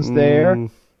Morton's there.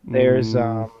 There's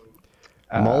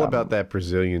I'm all about that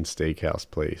Brazilian steakhouse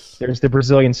place. There's the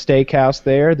Brazilian steakhouse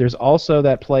there. There's also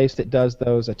that place that does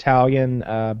those Italian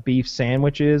beef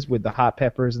sandwiches with the hot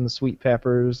peppers and the sweet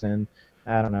peppers, and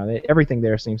I don't know. Everything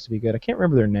there seems to be good. I can't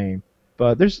remember their name.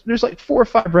 But there's like 4 or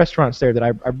 5 restaurants there that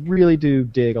I really do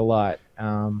dig a lot.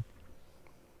 And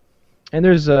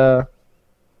there's all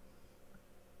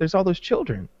those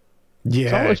children. Yeah,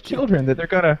 there's all those children that they're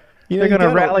gonna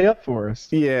rally up for us.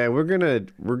 Yeah, we're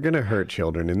gonna hurt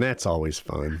children, and that's always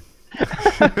fun.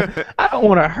 I don't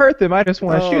want to hurt them. I just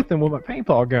want to shoot them with my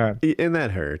paintball gun. And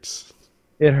that hurts.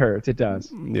 It hurts. It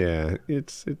does. Yeah,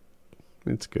 it's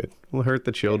good. We'll hurt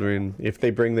the children. If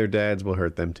they bring their dads, we'll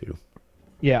hurt them too.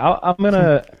 Yeah,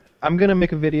 I'm gonna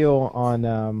make a video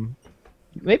on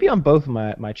maybe on both of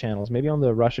my channels, maybe on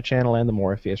the Russia channel and the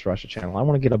Morpheus Russia channel. I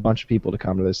want to get a bunch of people to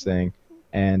come to this thing,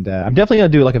 and I'm definitely gonna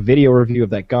do like a video review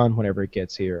of that gun whenever it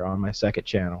gets here on my second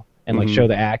channel, and like show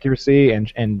the accuracy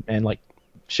and like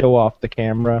show off the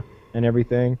camera and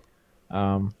everything.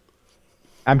 I'm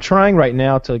trying right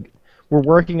now to. We're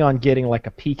working on getting like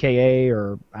a PKA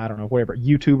or I don't know, whatever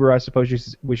YouTuber I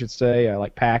suppose we should say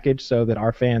like package so that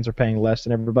our fans are paying less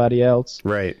than everybody else.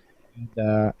 Right.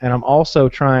 And I'm also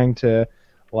trying to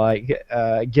like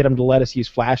get them to let us use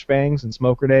flashbangs and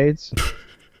smoke grenades.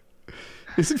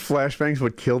 Isn't flashbangs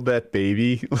what killed that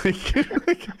baby?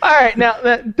 Like, All right, now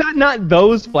not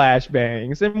those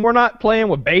flashbangs, and we're not playing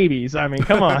with babies. I mean,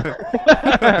 come on.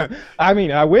 I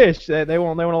mean, I wish that they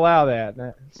won't allow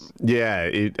that.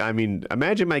 yeah. I mean,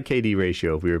 imagine my KD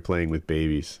ratio if we were playing with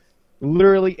babies.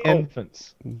 Literally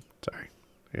infants. Sorry,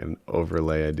 I got an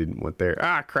overlay I didn't want there.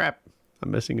 Ah, crap!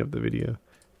 I'm messing up the video.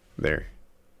 There,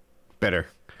 better.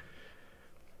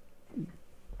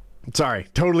 Sorry,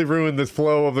 totally ruined the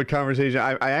flow of the conversation.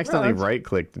 I accidentally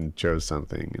right-clicked and chose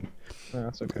something. And, no,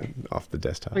 that's okay. Off the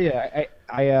desktop. But yeah,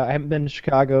 I haven't been to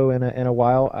Chicago in a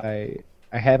while. I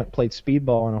haven't played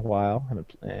speedball in a while,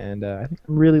 and I think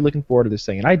I'm really looking forward to this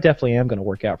thing. And I definitely am going to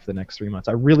work out for the next 3 months.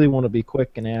 I really want to be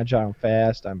quick and agile and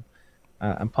fast. I'm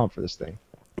pumped for this thing.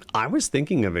 I was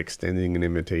thinking of extending an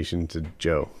invitation to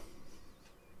Joe.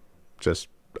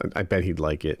 I bet he'd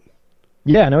like it.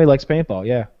 Yeah, I know he likes paintball.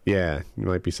 Yeah. Yeah, it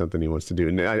might be something he wants to do,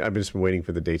 and I've just been waiting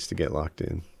for the dates to get locked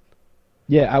in.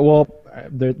 Yeah,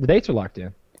 the dates are locked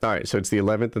in. All right, so it's the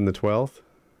 11th and the 12th.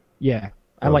 Yeah,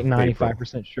 I'm like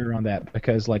 95% sure on that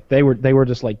because like they were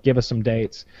just like give us some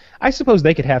dates. I suppose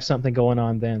they could have something going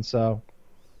on then, so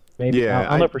maybe yeah,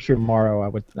 I'll know for sure tomorrow. I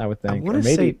would think. I want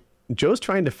to say Joe's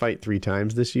trying to fight 3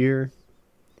 times this year,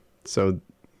 so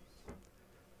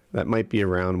that might be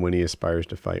around when he aspires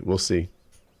to fight. We'll see.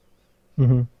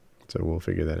 Mm-hmm. So we'll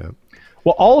figure that out.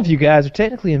 Well, all of you guys are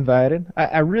technically invited.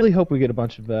 I really hope we get a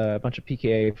bunch of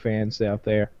PKA fans out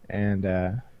there, and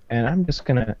I'm just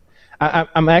gonna.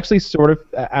 I'm actually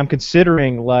I'm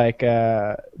considering like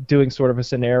doing sort of a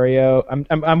scenario.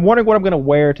 I'm wondering what I'm gonna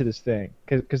wear to this thing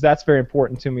because that's very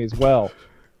important to me as well.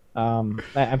 I'm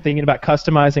thinking about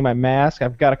customizing my mask.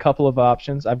 I've got a couple of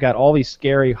options. I've got all these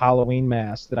scary Halloween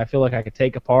masks that I feel like I could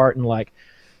take apart and like.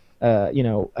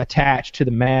 Attach to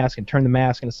the mask and turn the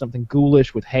mask into something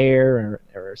ghoulish with hair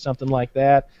or something like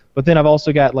that. But then I've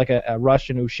also got like a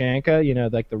Russian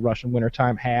Ushanka, like the Russian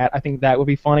wintertime hat. I think that would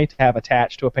be funny to have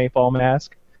attached to a paintball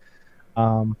mask.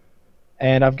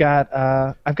 And I've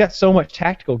got so much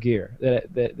tactical gear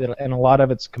that and a lot of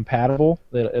it's compatible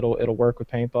that it'll work with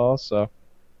paintball. So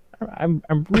I'm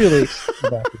really excited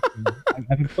about this.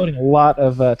 I've been putting a lot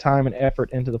of time and effort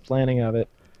into the planning of it.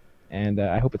 And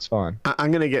I hope it's fun.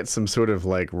 I'm gonna get some sort of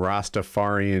like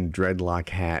Rastafarian dreadlock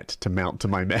hat to mount to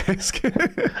my mask.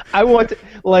 I want to,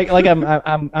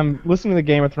 I'm listening to the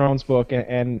Game of Thrones book,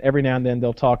 and every now and then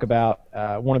they'll talk about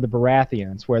one of the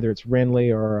Baratheons, whether it's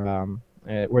Renly or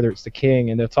whether it's the King,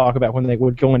 and they'll talk about when they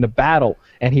would go into battle,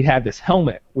 and he'd have this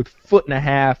helmet with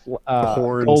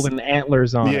 1.5 golden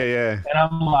antlers on it. Yeah. And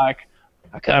I'm like,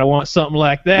 I kind of want something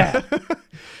like that.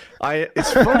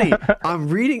 It's funny. I'm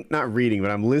not reading, but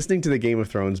I'm listening to the Game of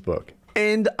Thrones book,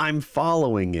 and I'm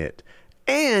following it,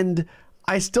 and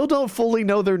I still don't fully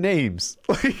know their names.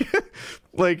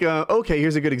 Okay,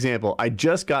 here's a good example. I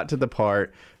just got to the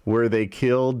part where they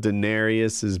killed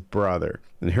Daenerys's brother,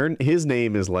 and his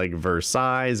name is like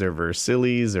Versailles or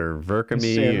Versailles or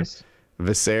Verkami,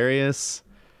 Viserys.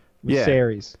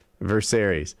 Viserys.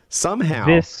 Viserys. Somehow.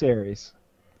 Viserys.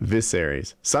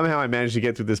 Somehow I managed to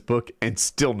get through this book and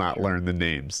still not learn the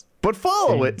names, but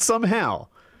follow it somehow.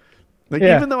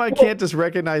 Even though I can't just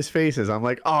recognize faces, I'm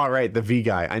like, oh, right, the V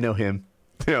guy, I know him.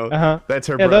 That's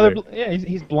her brother.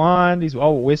 He's blonde. He's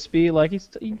all wispy. Like you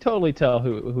can totally tell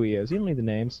who he is. You don't need the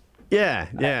names.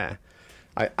 Yeah.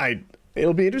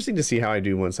 It'll be interesting to see how I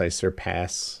do once I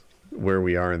surpass where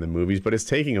we are in the movies, but it's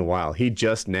taking a while. He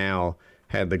just now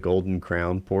had the golden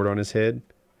crown poured on his head.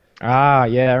 Ah,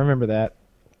 yeah, I remember that.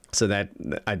 So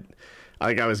I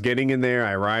was getting in there.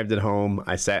 I arrived at home.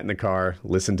 I sat in the car,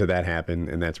 listened to that happen,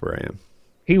 and that's where I am.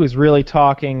 He was really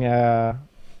talking.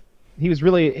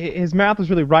 His mouth was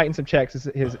really writing some checks.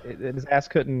 His ass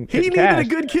couldn't. He needed a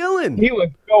good killing. He was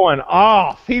going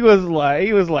off. He was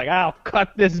like, I'll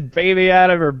cut this baby out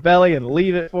of her belly and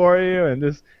leave it for you, and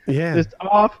just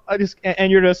off. And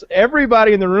you're just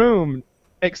everybody in the room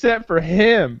except for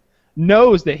him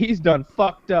knows that he's done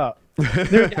fucked up.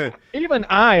 Even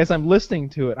I, as I'm listening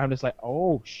to it, I'm just like,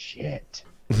 oh shit.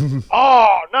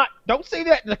 Don't say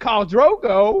that to Khal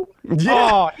Drogo. Yeah.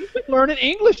 Oh, he's been learning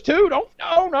English too. No.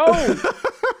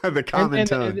 The common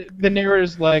tongue. And the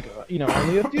narrator's like,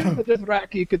 only a few of the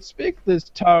Dothraki could speak this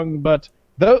tongue, but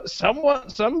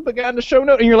some began to show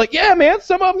note, and you're like, yeah, man,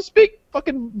 some of them speak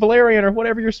fucking Valerian or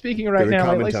whatever you're speaking right now.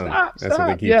 Common tongue. Stop. That's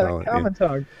what they keep calling it. Common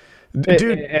tongue.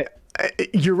 Dude,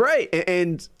 you're right,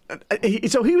 and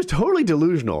so he was totally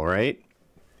delusional, right?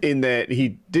 In that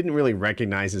he didn't really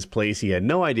recognize his place. He had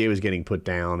no idea he was getting put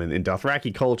down. And in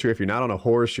Dothraki culture, if you're not on a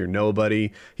horse, you're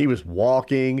nobody. He was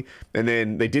walking, and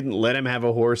then they didn't let him have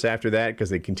a horse after that because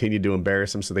they continued to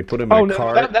embarrass him. So they put him in a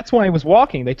cart. That's why he was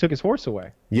walking. They took his horse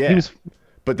away. Yeah.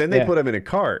 But then they Yeah. put him in a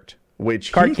cart,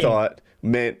 which Cart he king. thought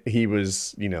meant he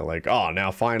was, like, oh, now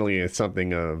finally it's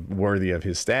something worthy of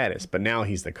his status. But now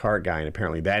he's the cart guy, and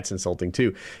apparently that's insulting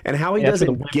too. And how he Yeah, that's for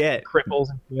the doesn't women, get, cripples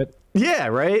and shit. yeah,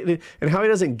 right, and how he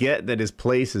doesn't get that his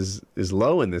place is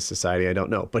low in this society, I don't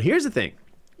know. But here's the thing.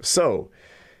 So,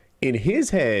 in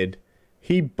his head,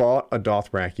 he bought a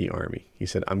Dothraki army. He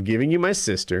said, I'm giving you my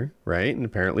sister, right? And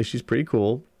apparently she's pretty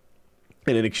cool.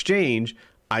 And in exchange,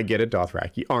 I get a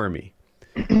Dothraki army.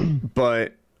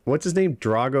 But what's his name?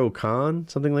 Drago Khan?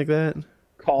 Something like that?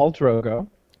 Khal Drogo.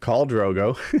 Khal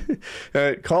Drogo.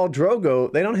 Khal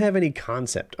Drogo, they don't have any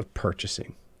concept of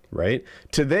purchasing, right?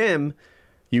 To them,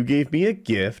 you gave me a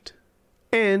gift,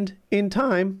 and in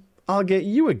time, I'll get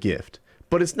you a gift.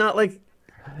 But it's not like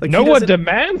No he one doesn't-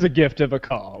 demands a gift of a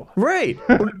Khal. Right.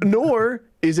 Nor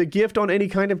is a gift on any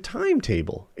kind of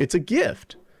timetable. It's a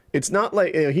gift. It's not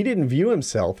like he didn't view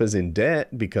himself as in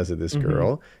debt because of this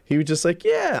girl. He was just like,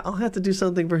 yeah, I'll have to do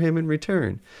something for him in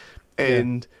return.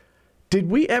 And did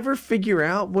we ever figure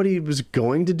out what he was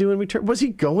going to do in return? Was he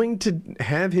going to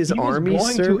have his He was army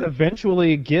going serve? to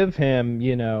eventually give him,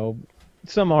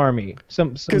 some army,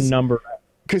 some number.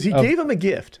 Because he gave him a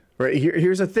gift. Right.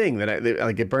 Here's a thing that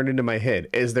I get burned into my head.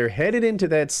 As they're headed into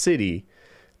that city,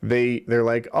 they're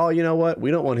like, oh, you know what? We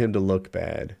don't want him to look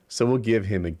bad, so we'll give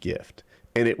him a gift.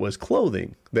 And it was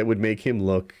clothing that would make him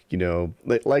look,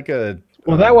 like a.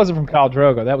 Well, that wasn't from Khal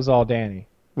Drogo. That was all Danny.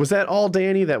 Was that all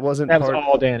Danny? That wasn't. That was part...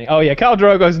 all Danny. Oh yeah, Khal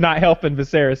Drogo's not helping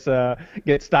Viserys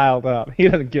get styled up. He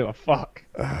doesn't give a fuck.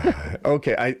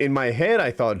 Okay, in my head,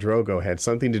 I thought Drogo had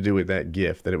something to do with that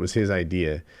gift. That it was his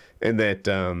idea, and that,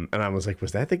 and I was like,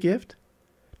 was that the gift?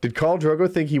 Did Khal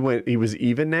Drogo think he was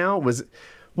even now?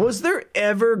 Was there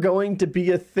ever going to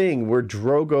be a thing where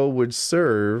Drogo would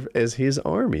serve as his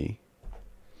army?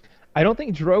 I don't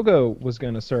think Drogo was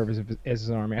going to serve as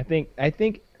his army. I think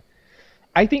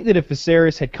that if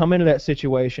Viserys had come into that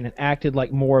situation and acted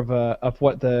like more of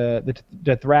what the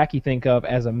Dothraki think of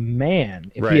as a man,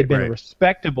 if he had been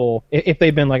respectable, if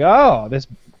they'd been like, oh,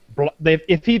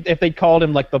 if they called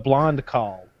him like the blonde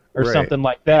call or something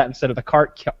like that instead of the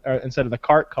cart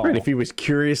call. Right, if he was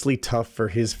curiously tough for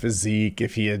his physique,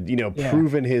 if he had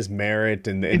proven his merit,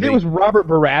 and if it was Robert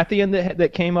Baratheon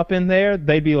that came up in there,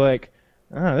 they'd be like,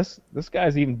 oh, this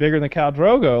guy's even bigger than Khal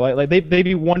Drogo. Like they'd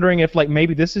be wondering if like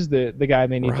maybe this is the guy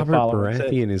they need to follow. Robert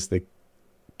Baratheon is the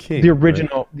king. The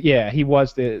original, yeah, he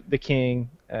was the king.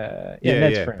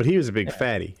 Yeah. But he was a big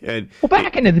fatty. And well,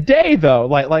 back into the day though,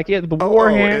 like the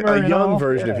Warhammer, a young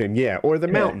version of him, or the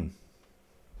Mountain.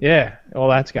 Yeah, well,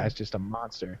 that guy's just a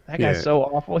monster. That guy's so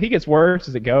awful. He gets worse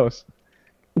as it goes.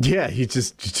 Yeah, he's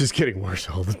just getting worse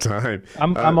all the time.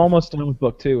 I'm almost done with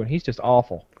book 2, and he's just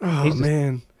awful. Oh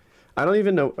man. I don't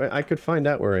even know. I could find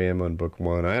out where I am on book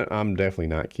 1. I'm definitely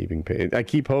not keeping pace. I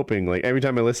keep hoping, like, every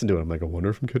time I listen to it, I'm like, I wonder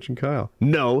if I'm catching Kyle.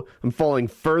 No, I'm falling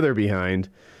further behind.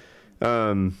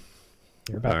 You're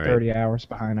about 30 hours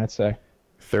behind, I'd say.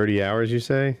 30 hours, you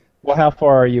say? Well, how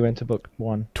far are you into book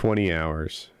 1? 20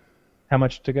 hours. How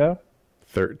much to go?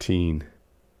 13.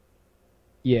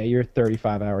 Yeah, you're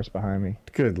 35 hours behind me.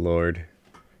 Good Lord.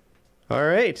 All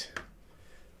right.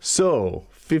 So,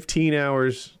 15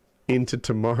 hours into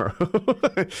tomorrow.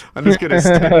 I'm just gonna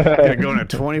go on a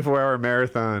 24-hour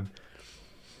marathon.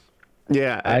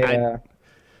 Yeah,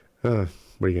 what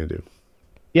are you gonna do?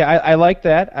 Yeah, I like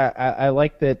that. I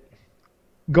like that.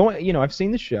 I've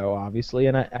seen the show obviously,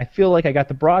 and I feel like I got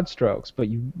the broad strokes, but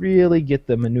you really get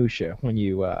the minutia when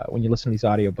you listen to these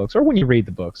audiobooks or when you read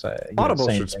the books. Audible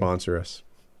should sponsor us.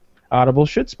 Audible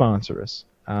should sponsor us.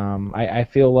 I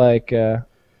feel like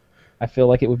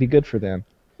it would be good for them.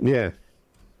 Yeah.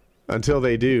 Until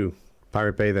they do,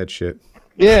 Pirate Bay that shit.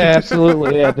 Yeah,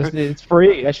 absolutely. Yeah, it's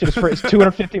free. That shit is free. It's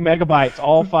 250 megabytes,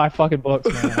 all 5 fucking books,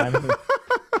 man.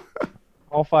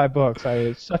 All 5 books.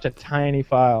 It's such a tiny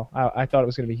file. I thought it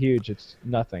was going to be huge. It's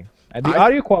nothing. The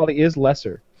audio quality is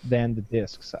lesser than the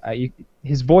discs.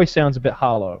 His voice sounds a bit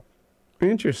hollow.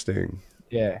 Interesting.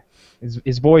 Yeah,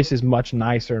 his voice is much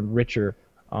nicer and richer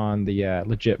on the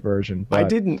legit version. I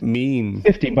didn't mean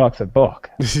 $50 a book.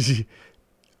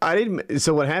 I didn't.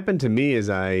 So what happened to me is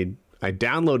I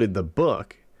downloaded the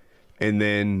book, and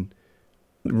then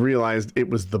realized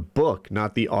it was the book,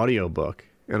 not the audio book,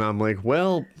 and I'm like,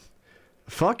 well,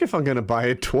 fuck if I'm gonna buy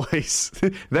it twice.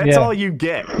 That's all you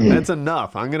get. That's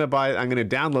enough. I'm gonna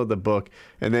download the book,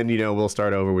 and then we'll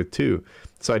start over with 2.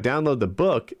 So I download the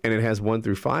book, and it has 1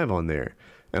 through 5 on there,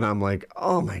 and I'm like,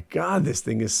 oh my god, this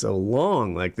thing is so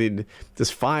long. Like this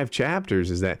 5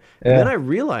 chapters is that, and then I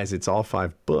realize it's all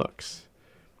 5 books.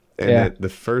 And that the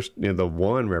first, the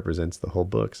 1 represents the whole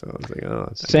book. So I was like,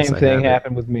 oh. Same thing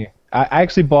happened with me. I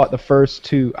actually bought the first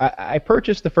two. I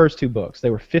purchased the first two books. They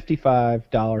were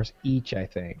 $55 each, I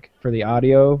think, for the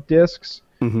audio discs.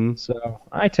 Mm-hmm. So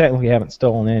I technically haven't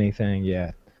stolen anything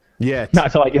yet. Yet. Not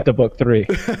until I get to book 3.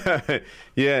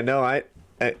 Yeah, no, I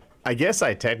guess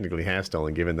I technically have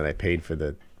stolen, given that I paid for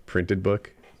the printed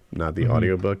book, not the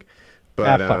audio book.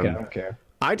 But Fuck it, I don't care.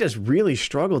 I just really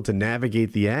struggled to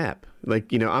navigate the app.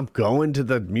 Like, I'm going to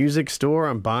the music store,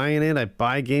 I'm buying it, I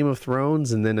buy Game of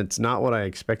Thrones, and then it's not what I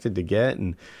expected to get,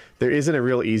 and there isn't a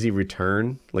real easy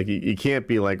return. Like, you can't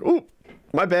be like, oh,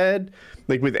 my bad.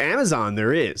 Like, with Amazon,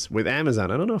 there is. With Amazon,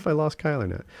 I don't know if I lost Kyle or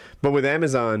not, but with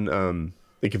Amazon,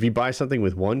 like, if you buy something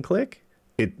with one click,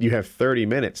 you have 30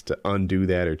 minutes to undo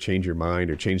that or change your mind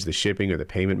or change the shipping or the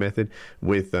payment method.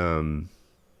 With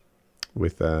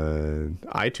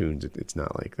iTunes, it's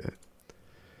not like that.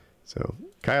 So,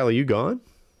 Kyle, are you gone?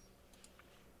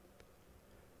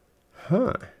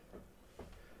 Huh.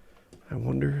 I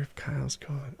wonder if Kyle's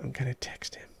gone. I'm going to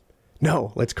text him.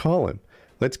 No, let's call him.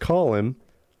 Let's call him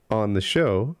on the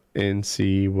show and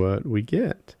see what we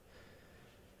get.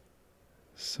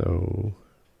 So,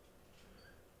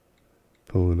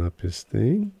 pulling up his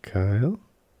thing. Kyle.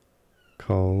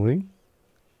 Calling.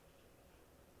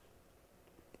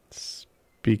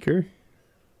 Speaker.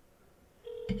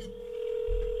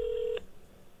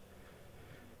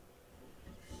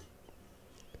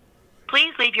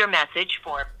 Please leave your message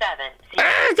for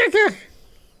 7.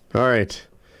 All right.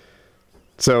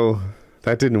 So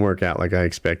that didn't work out like I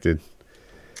expected.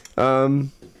 We'll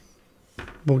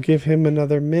give him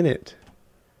another minute.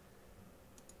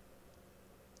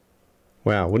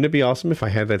 Wow, wouldn't it be awesome if I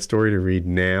had that story to read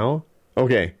now?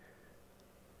 Okay.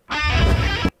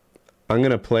 I'm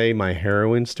going to play my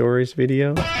heroin stories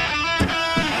video.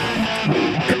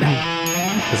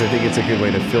 Because I think it's a good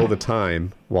way to fill the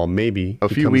time while maybe a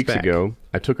few weeks ago,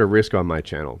 I took a risk on my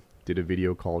channel. Did a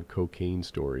video called Cocaine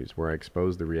Stories, where I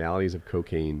exposed the realities of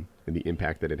cocaine and the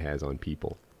impact that it has on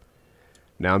people.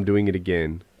 Now I'm doing it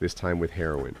again, this time with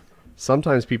heroin.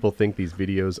 Sometimes people think these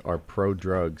videos are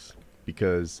pro-drugs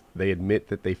because they admit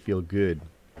that they feel good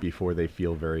before they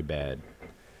feel very bad.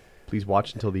 Please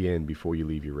watch until the end before you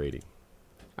leave your rating.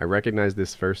 I recognize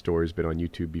this first story has been on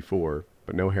YouTube before,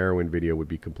 but no heroin video would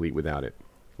be complete without it.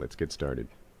 Let's get started.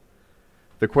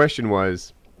 The question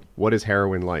was, what is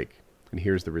heroin like? And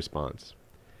here's the response.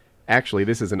 Actually,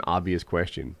 this is an obvious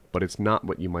question, but it's not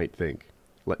what you might think.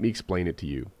 Let me explain it to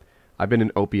you. I've been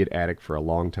an opiate addict for a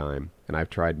long time, and I've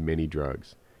tried many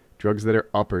drugs. Drugs that are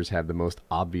uppers have the most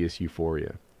obvious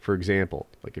euphoria. For example,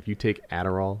 like if you take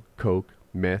Adderall, Coke,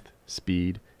 meth,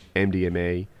 speed,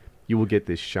 MDMA, you will get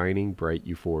this shining, bright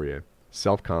euphoria,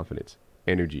 self-confidence,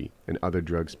 energy, and other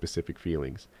drug-specific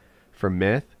feelings. For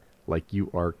meth, like you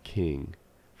are king.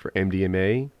 For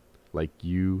MDMA, like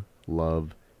you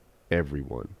love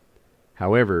everyone.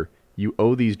 However, you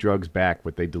owe these drugs back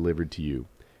what they delivered to you.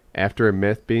 After a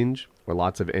meth binge, or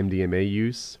lots of MDMA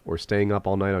use, or staying up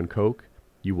all night on Coke,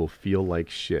 you will feel like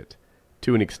shit.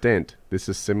 To an extent, this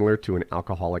is similar to an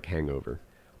alcoholic hangover.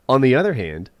 On the other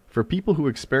hand, for people who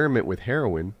experiment with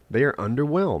heroin, they are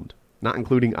underwhelmed. Not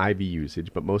including IV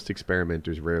usage, but most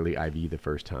experimenters rarely IV the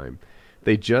first time.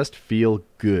 They just feel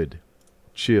good,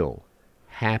 chill,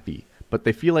 happy, but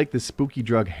they feel like the spooky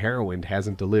drug heroin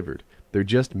hasn't delivered. They're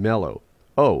just mellow.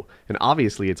 Oh, and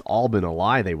obviously it's all been a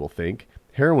lie, they will think.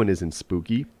 Heroin isn't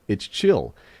spooky, it's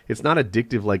chill. It's not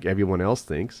addictive like everyone else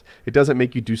thinks. It doesn't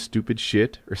make you do stupid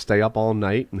shit or stay up all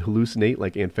night and hallucinate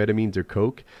like amphetamines or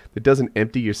coke. It doesn't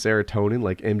empty your serotonin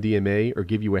like MDMA or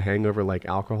give you a hangover like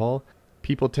alcohol.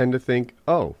 People tend to think,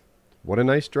 oh, what a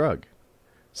nice drug.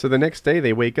 So the next day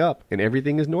they wake up and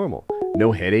everything is normal.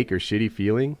 No headache or shitty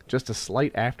feeling, just a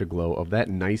slight afterglow of that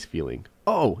nice feeling.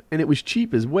 Oh, and it was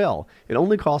cheap as well. It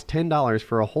only cost $10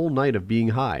 for a whole night of being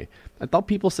high. I thought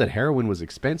people said heroin was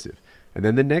expensive. And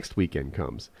then the next weekend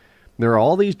comes. There are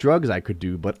all these drugs I could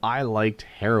do, but I liked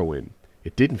heroin.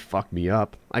 It didn't fuck me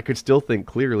up. I could still think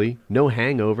clearly. No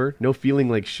hangover, no feeling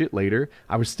like shit later.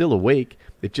 I was still awake.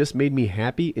 It just made me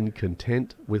happy and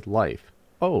content with life.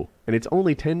 Oh, and it's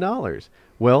only $10.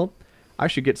 Well, I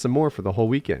should get some more for the whole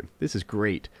weekend. This is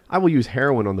great. I will use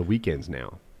heroin on the weekends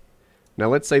now. Now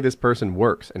let's say this person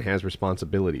works and has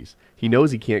responsibilities. He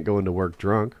knows he can't go into work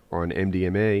drunk or on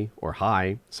MDMA or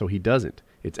high, so he doesn't.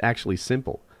 It's actually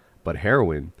simple. But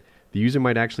heroin, the user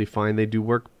might actually find they do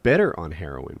work better on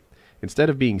heroin.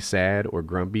 Instead of being sad or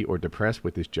grumpy or depressed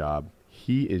with his job,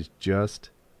 he is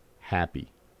just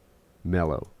happy,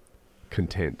 mellow,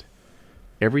 content.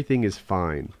 Everything is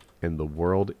fine, and the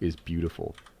world is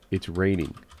beautiful. It's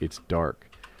raining. It's dark.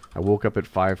 I woke up at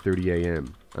 5:30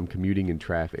 a.m. I'm commuting in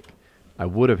traffic. I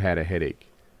would have had a headache.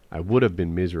 I would have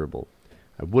been miserable.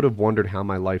 I would have wondered how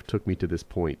my life took me to this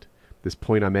point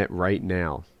I'm at right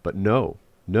now. But no,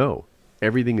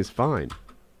 everything is fine.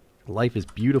 Life is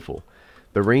beautiful.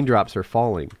 The raindrops are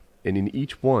falling, and in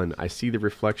each one I see the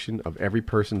reflection of every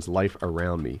person's life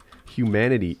around me.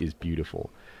 Humanity is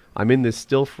beautiful. I'm in this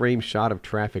still frame shot of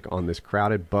traffic on this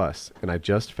crowded bus, and I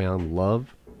just found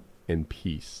love and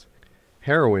peace.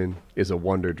 Heroin is a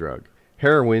wonder drug.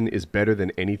 Heroin is better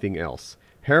than anything else.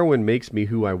 Heroin makes me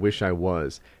who I wish I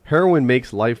was. Heroin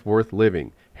makes life worth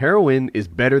living. Heroin is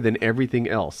better than everything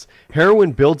else.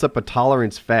 Heroin builds up a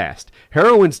tolerance fast.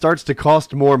 Heroin starts to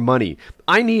cost more money.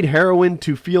 I need heroin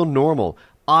to feel normal.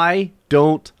 I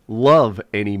don't love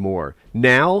anymore.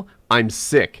 Now I'm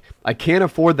sick. I can't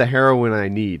afford the heroin I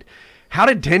need. How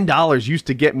did $10 used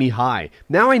to get me high?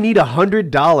 Now I need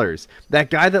 $100. That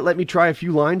guy that let me try a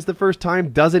few lines the first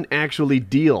time doesn't actually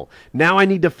deal. Now I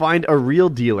need to find a real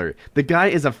dealer. The guy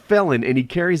is a felon and he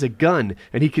carries a gun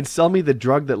and he can sell me the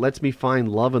drug that lets me find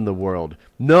love in the world.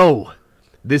 No,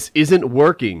 this isn't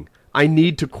working. I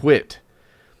need to quit.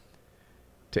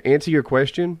 To answer your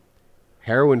question,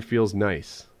 heroin feels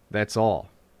nice. That's all.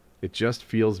 It just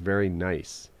feels very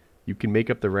nice. You can make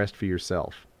up the rest for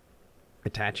yourself.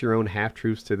 Attach your own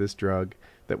half-truths to this drug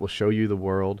that will show you the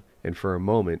world, and for a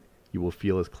moment, you will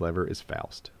feel as clever as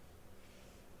Faust.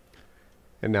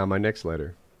 And now my next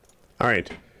letter. All right.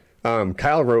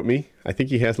 Kyle wrote me. I think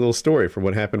he has a little story for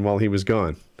what happened while he was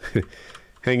gone.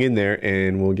 Hang in there,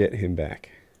 and we'll get him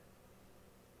back.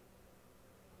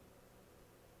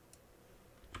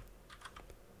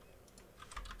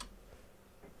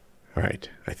 All right.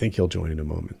 I think he'll join in a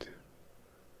moment.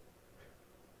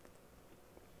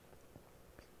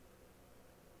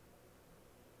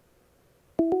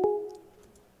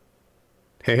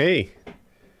 Hey.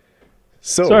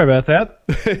 So Sorry about that.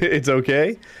 It's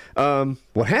okay.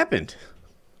 What happened?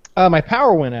 My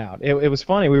power went out. It was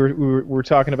funny. We were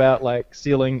talking about like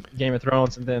stealing Game of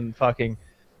Thrones, and then fucking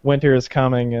winter is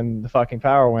coming, and the fucking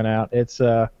power went out. It's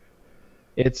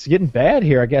getting bad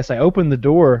here. I guess I opened the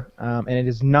door, and it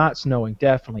is not snowing.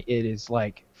 Definitely, it is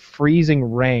like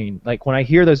freezing rain. Like when I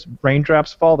hear those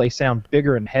raindrops fall, they sound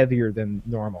bigger and heavier than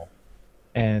normal.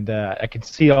 And I could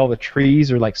see all the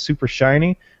trees are like super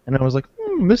shiny, and I was like,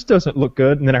 this doesn't look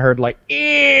good. And then I heard like,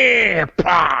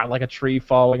 pah, like a tree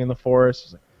falling in the forest. I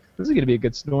was like, this is gonna be a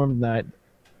good storm tonight.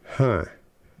 Huh.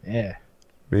 Yeah.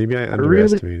 Maybe I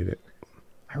underestimated it.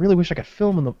 I really wish I could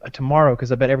film tomorrow,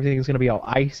 because I bet everything's gonna be all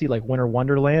icy like Winter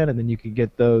Wonderland, and then you could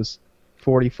get those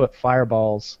 40-foot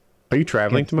fireballs. Are you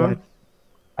traveling tomorrow?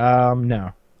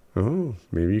 No. Oh,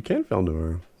 maybe you can film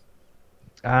tomorrow.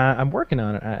 I'm working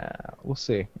on it. We'll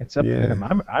see. It's up to him.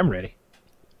 I'm ready.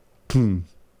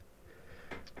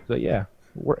 So yeah,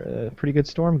 pretty good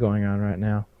storm going on right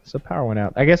now. So power went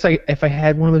out. I guess if I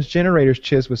had one of those generators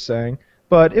Chiz was saying,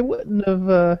 but it wouldn't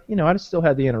have. I'd still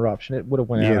had the interruption. It would have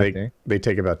went out. I think. They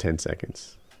take about 10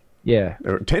 seconds. Yeah.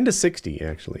 Or 10 to 60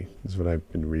 actually is what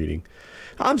I've been reading.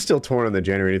 I'm still torn on the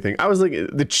generator thing. I was like,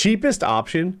 the cheapest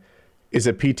option is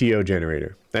a PTO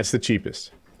generator. That's the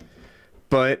cheapest.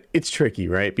 But it's tricky,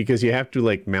 right? Because you have to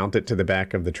like mount it to the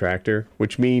back of the tractor,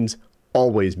 which means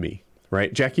always me,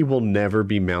 right? Jackie will never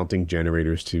be mounting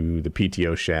generators to the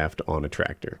PTO shaft on a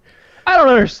tractor. I don't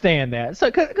understand that.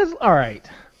 So, because all right,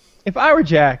 if I were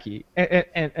Jackie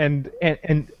and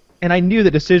I knew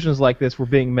that decisions like this were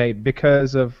being made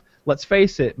because of, let's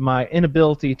face it, my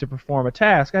inability to perform a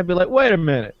task, I'd be like, wait a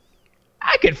minute,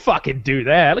 I could fucking do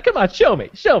that. Like, come on, show me.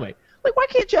 Like, why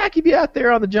can't Jackie be out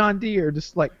there on the John Deere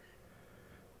just like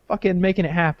fucking making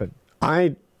it happen?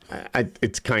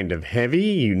 It's kind of heavy.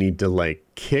 You need to like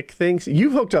kick things.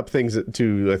 You've hooked up things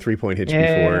to a 3-point hitch before.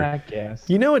 Yeah, I guess.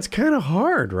 It's kind of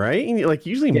hard, right? And you like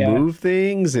usually move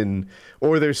things,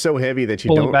 or they're so heavy that you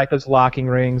pulling don't back those locking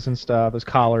rings and stuff, those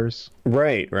collars.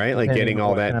 Right. Like getting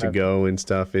all that to go and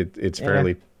stuff. It's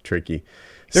fairly tricky.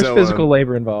 There's physical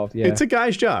labor involved. Yeah, it's a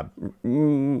guy's job,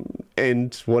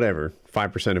 and whatever.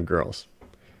 5% of girls.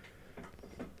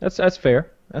 That's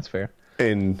fair. That's fair.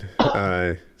 And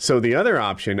so the other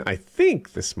option, I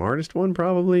think the smartest one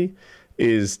probably,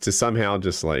 is to somehow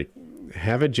just like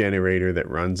have a generator that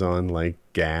runs on like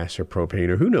gas or propane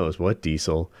or who knows what,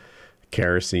 diesel,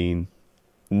 kerosene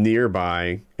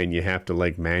nearby, and you have to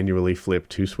like manually flip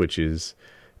 2 switches,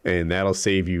 and that'll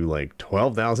save you like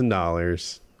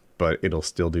 $12,000, but it'll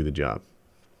still do the job.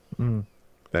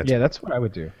 That's what I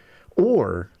would do.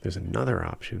 Or there's another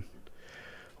option.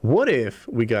 What if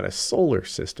we got a solar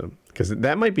system? Because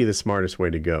that might be the smartest way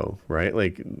to go, right?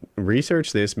 Like,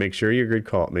 research this, make sure it's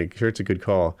a good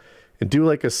call, and do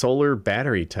like a solar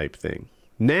battery type thing.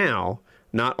 Now,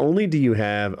 not only do you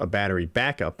have a battery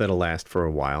backup that'll last for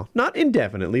a while, not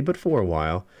indefinitely, but for a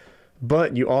while,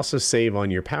 but you also save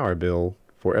on your power bill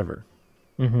forever.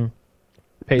 Mm-hmm.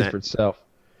 It pays for itself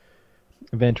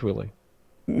eventually.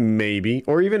 Maybe.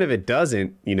 Or even if it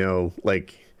doesn't, you know,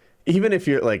 like, even if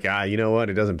you're like, you know what,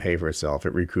 it doesn't pay for itself.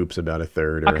 It recoups about a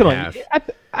third or half.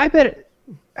 I bet it.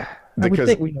 I would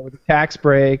think we know with the tax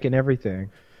break and everything.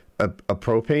 A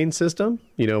propane system,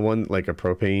 you know, one like a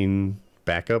propane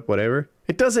backup, whatever.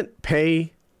 It doesn't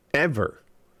pay ever,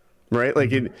 right?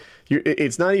 Like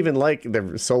it's not even like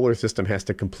the solar system has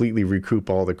to completely recoup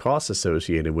all the costs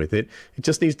associated with it. It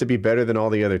just needs to be better than all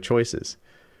the other choices.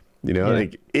 You know,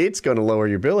 like it's going to lower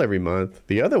your bill every month.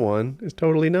 The other one is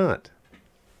totally not.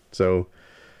 So,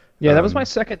 yeah, that was my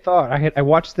second thought. I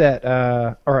watched that,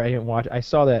 or I didn't watch. I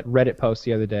saw that Reddit post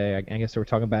the other day. I guess they were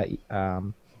talking about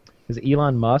is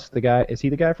Elon Musk the guy? Is he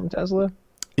the guy from Tesla?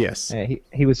 Yes.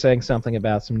 He was saying something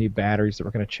about some new batteries that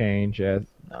were going to change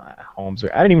homes.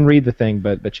 Or I didn't even read the thing,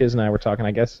 but Chiz and I were talking.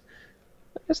 I guess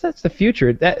that's the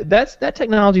future. That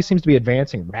technology seems to be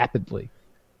advancing rapidly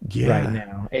right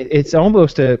now. It's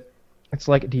almost it's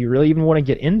like, do you really even want to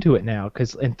get into it now?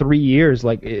 Because in 3 years,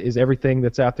 like, is everything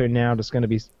that's out there now just going to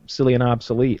be silly and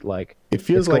obsolete? Like, it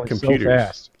feels like computers. So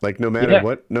fast. Like no matter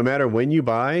what, no matter when you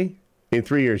buy, in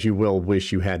 3 years you will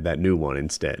wish you had that new one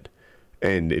instead.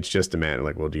 And it's just a matter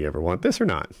like, well, do you ever want this or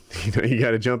not? You know, you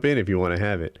got to jump in if you want to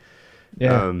have it.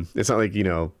 Yeah. It's not like, you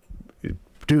know,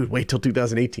 dude, wait till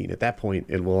 2018. At that point,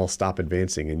 it will all stop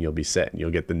advancing and you'll be set and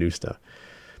you'll get the new stuff.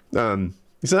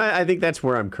 So I think that's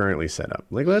where I'm currently set up.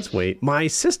 Like, let's wait. My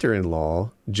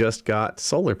sister-in-law just got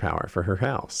solar power for her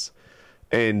house.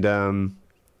 And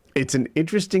it's an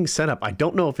interesting setup. I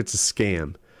don't know if it's a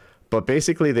scam, but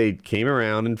basically they came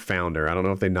around and found her. I don't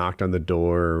know if they knocked on the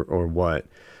door or what,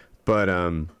 but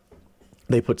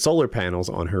they put solar panels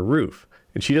on her roof.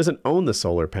 And she doesn't own the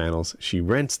solar panels. She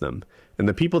rents them. And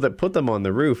the people that put them on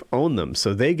the roof own them,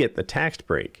 so they get the tax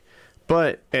break.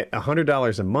 But at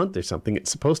 $100 a month or something,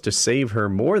 it's supposed to save her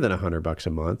more than $100 a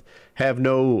month, have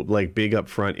no like big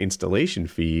upfront installation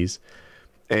fees,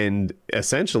 and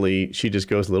essentially she just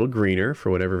goes a little greener for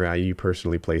whatever value you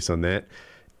personally place on that,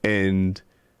 and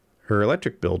her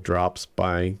electric bill drops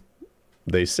by,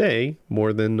 they say,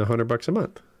 more than $100 a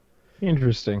month.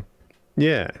 Interesting.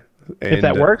 Yeah. And, if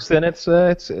that works, then that's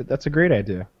a great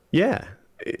idea. Yeah,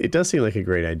 it does seem like a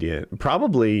great idea.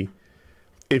 Probably.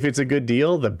 If it's a good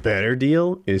deal, the better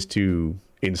deal is to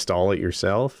install it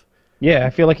yourself. Yeah, I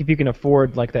feel like if you can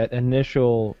afford like that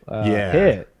initial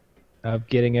hit of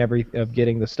getting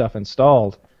the stuff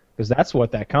installed, because that's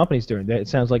what that company's doing. It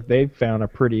sounds like they've found a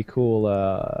pretty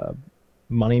cool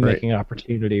money-making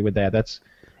opportunity with that. That's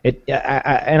it.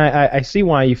 I see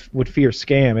why you would fear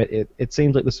scam. It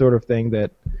seems like the sort of thing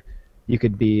that you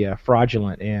could be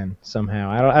fraudulent in somehow.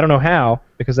 I don't know how,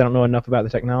 because I don't know enough about the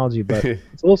technology, but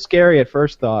it's a little scary at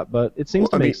first thought, but it seems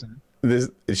to make sense.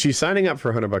 She's signing up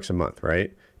for $100 a month,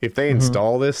 right? If they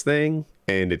install this thing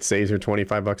and it saves her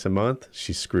 $25 a month,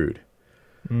 she's screwed.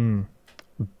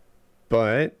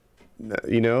 But,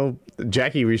 you know,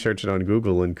 Jackie researched it on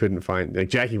Google and couldn't find, like,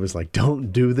 Jackie was like,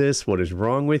 don't do this. What is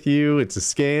wrong with you? It's a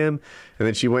scam. And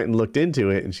then she went and looked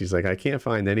into it and she's like, I can't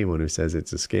find anyone who says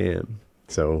it's a scam.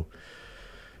 So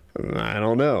I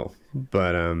don't know,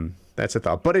 but that's a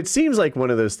thought. But it seems like one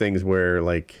of those things where,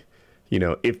 like, you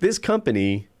know, if this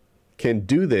company can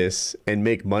do this and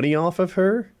make money off of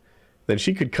her, then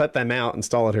she could cut them out,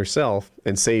 install it herself,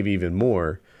 and save even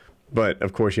more. But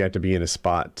of course, you have to be in a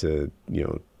spot to, you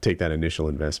know, take that initial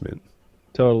investment.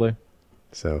 Totally.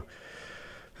 So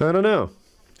I don't know.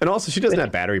 And also, she doesn't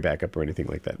have battery backup or anything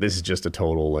like that. This is just a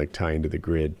total like tie into the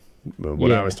grid.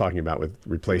 What I was talking about with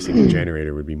replacing a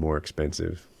generator would be more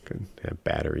expensive. Could have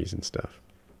batteries and stuff.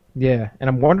 Yeah, and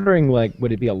I'm wondering, like,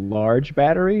 would it be a large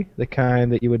battery, the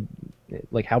kind that you would,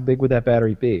 like, how big would that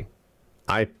battery be?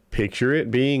 I picture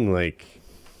it being like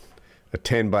a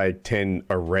 10 by 10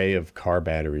 array of car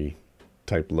battery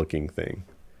type looking thing.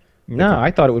 No,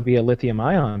 I thought it would be a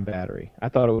lithium-ion battery. I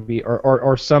thought it would be,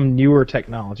 or some newer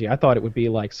technology. I thought it would be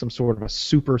like some sort of a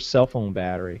super cell phone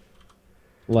battery,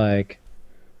 like,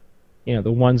 you know,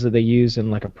 the ones that they use in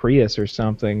like a Prius or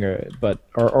something,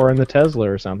 or in the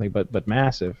Tesla or something, but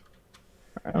massive.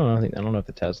 I don't know if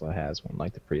the Tesla has one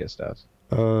like the Prius does.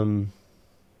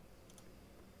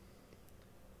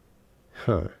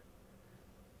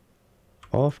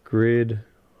 Off-grid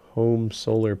home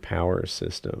solar power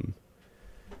system.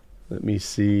 Let me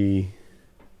see.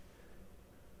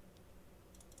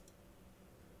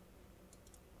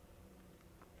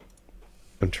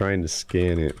 I'm trying to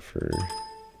scan it for...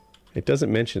 It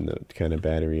doesn't mention the kind of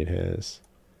battery it has.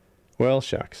 Well,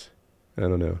 shucks. I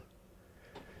don't know.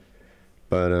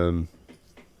 But,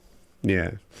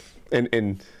 yeah.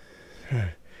 And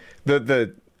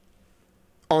the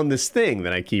on this thing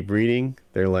that I keep reading,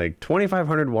 they're like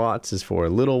 2,500 watts is for a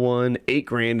little one,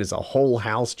 $8,000 is a whole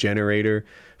house generator.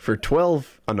 For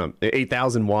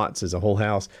 8,000 watts is a whole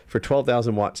house. For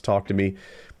 12,000 watts, talk to me.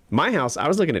 My house, I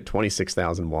was looking at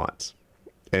 26,000 watts,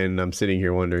 and I'm sitting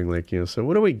here wondering, like, so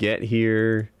what do we get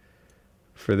here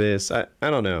for this? I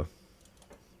don't know.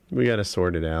 We got to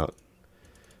sort it out,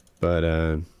 but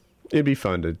it'd be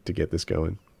fun to get this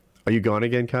going. Are you gone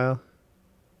again, Kyle?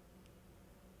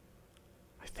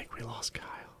 We lost Kyle,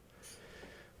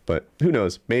 but who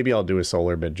knows? Maybe I'll do a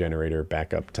solar bed generator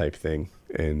backup type thing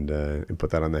and put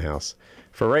that on the house.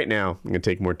 For right now, I'm gonna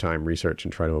take more time, research,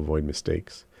 and try to avoid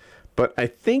mistakes. But I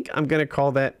think I'm gonna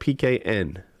call that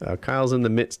PKN. Kyle's in the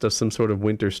midst of some sort of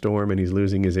winter storm and he's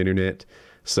losing his internet.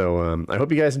 So I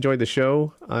hope you guys enjoyed the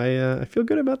show. I feel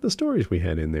good about the stories we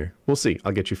had in there. We'll see.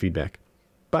 I'll get your feedback.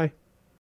 Bye.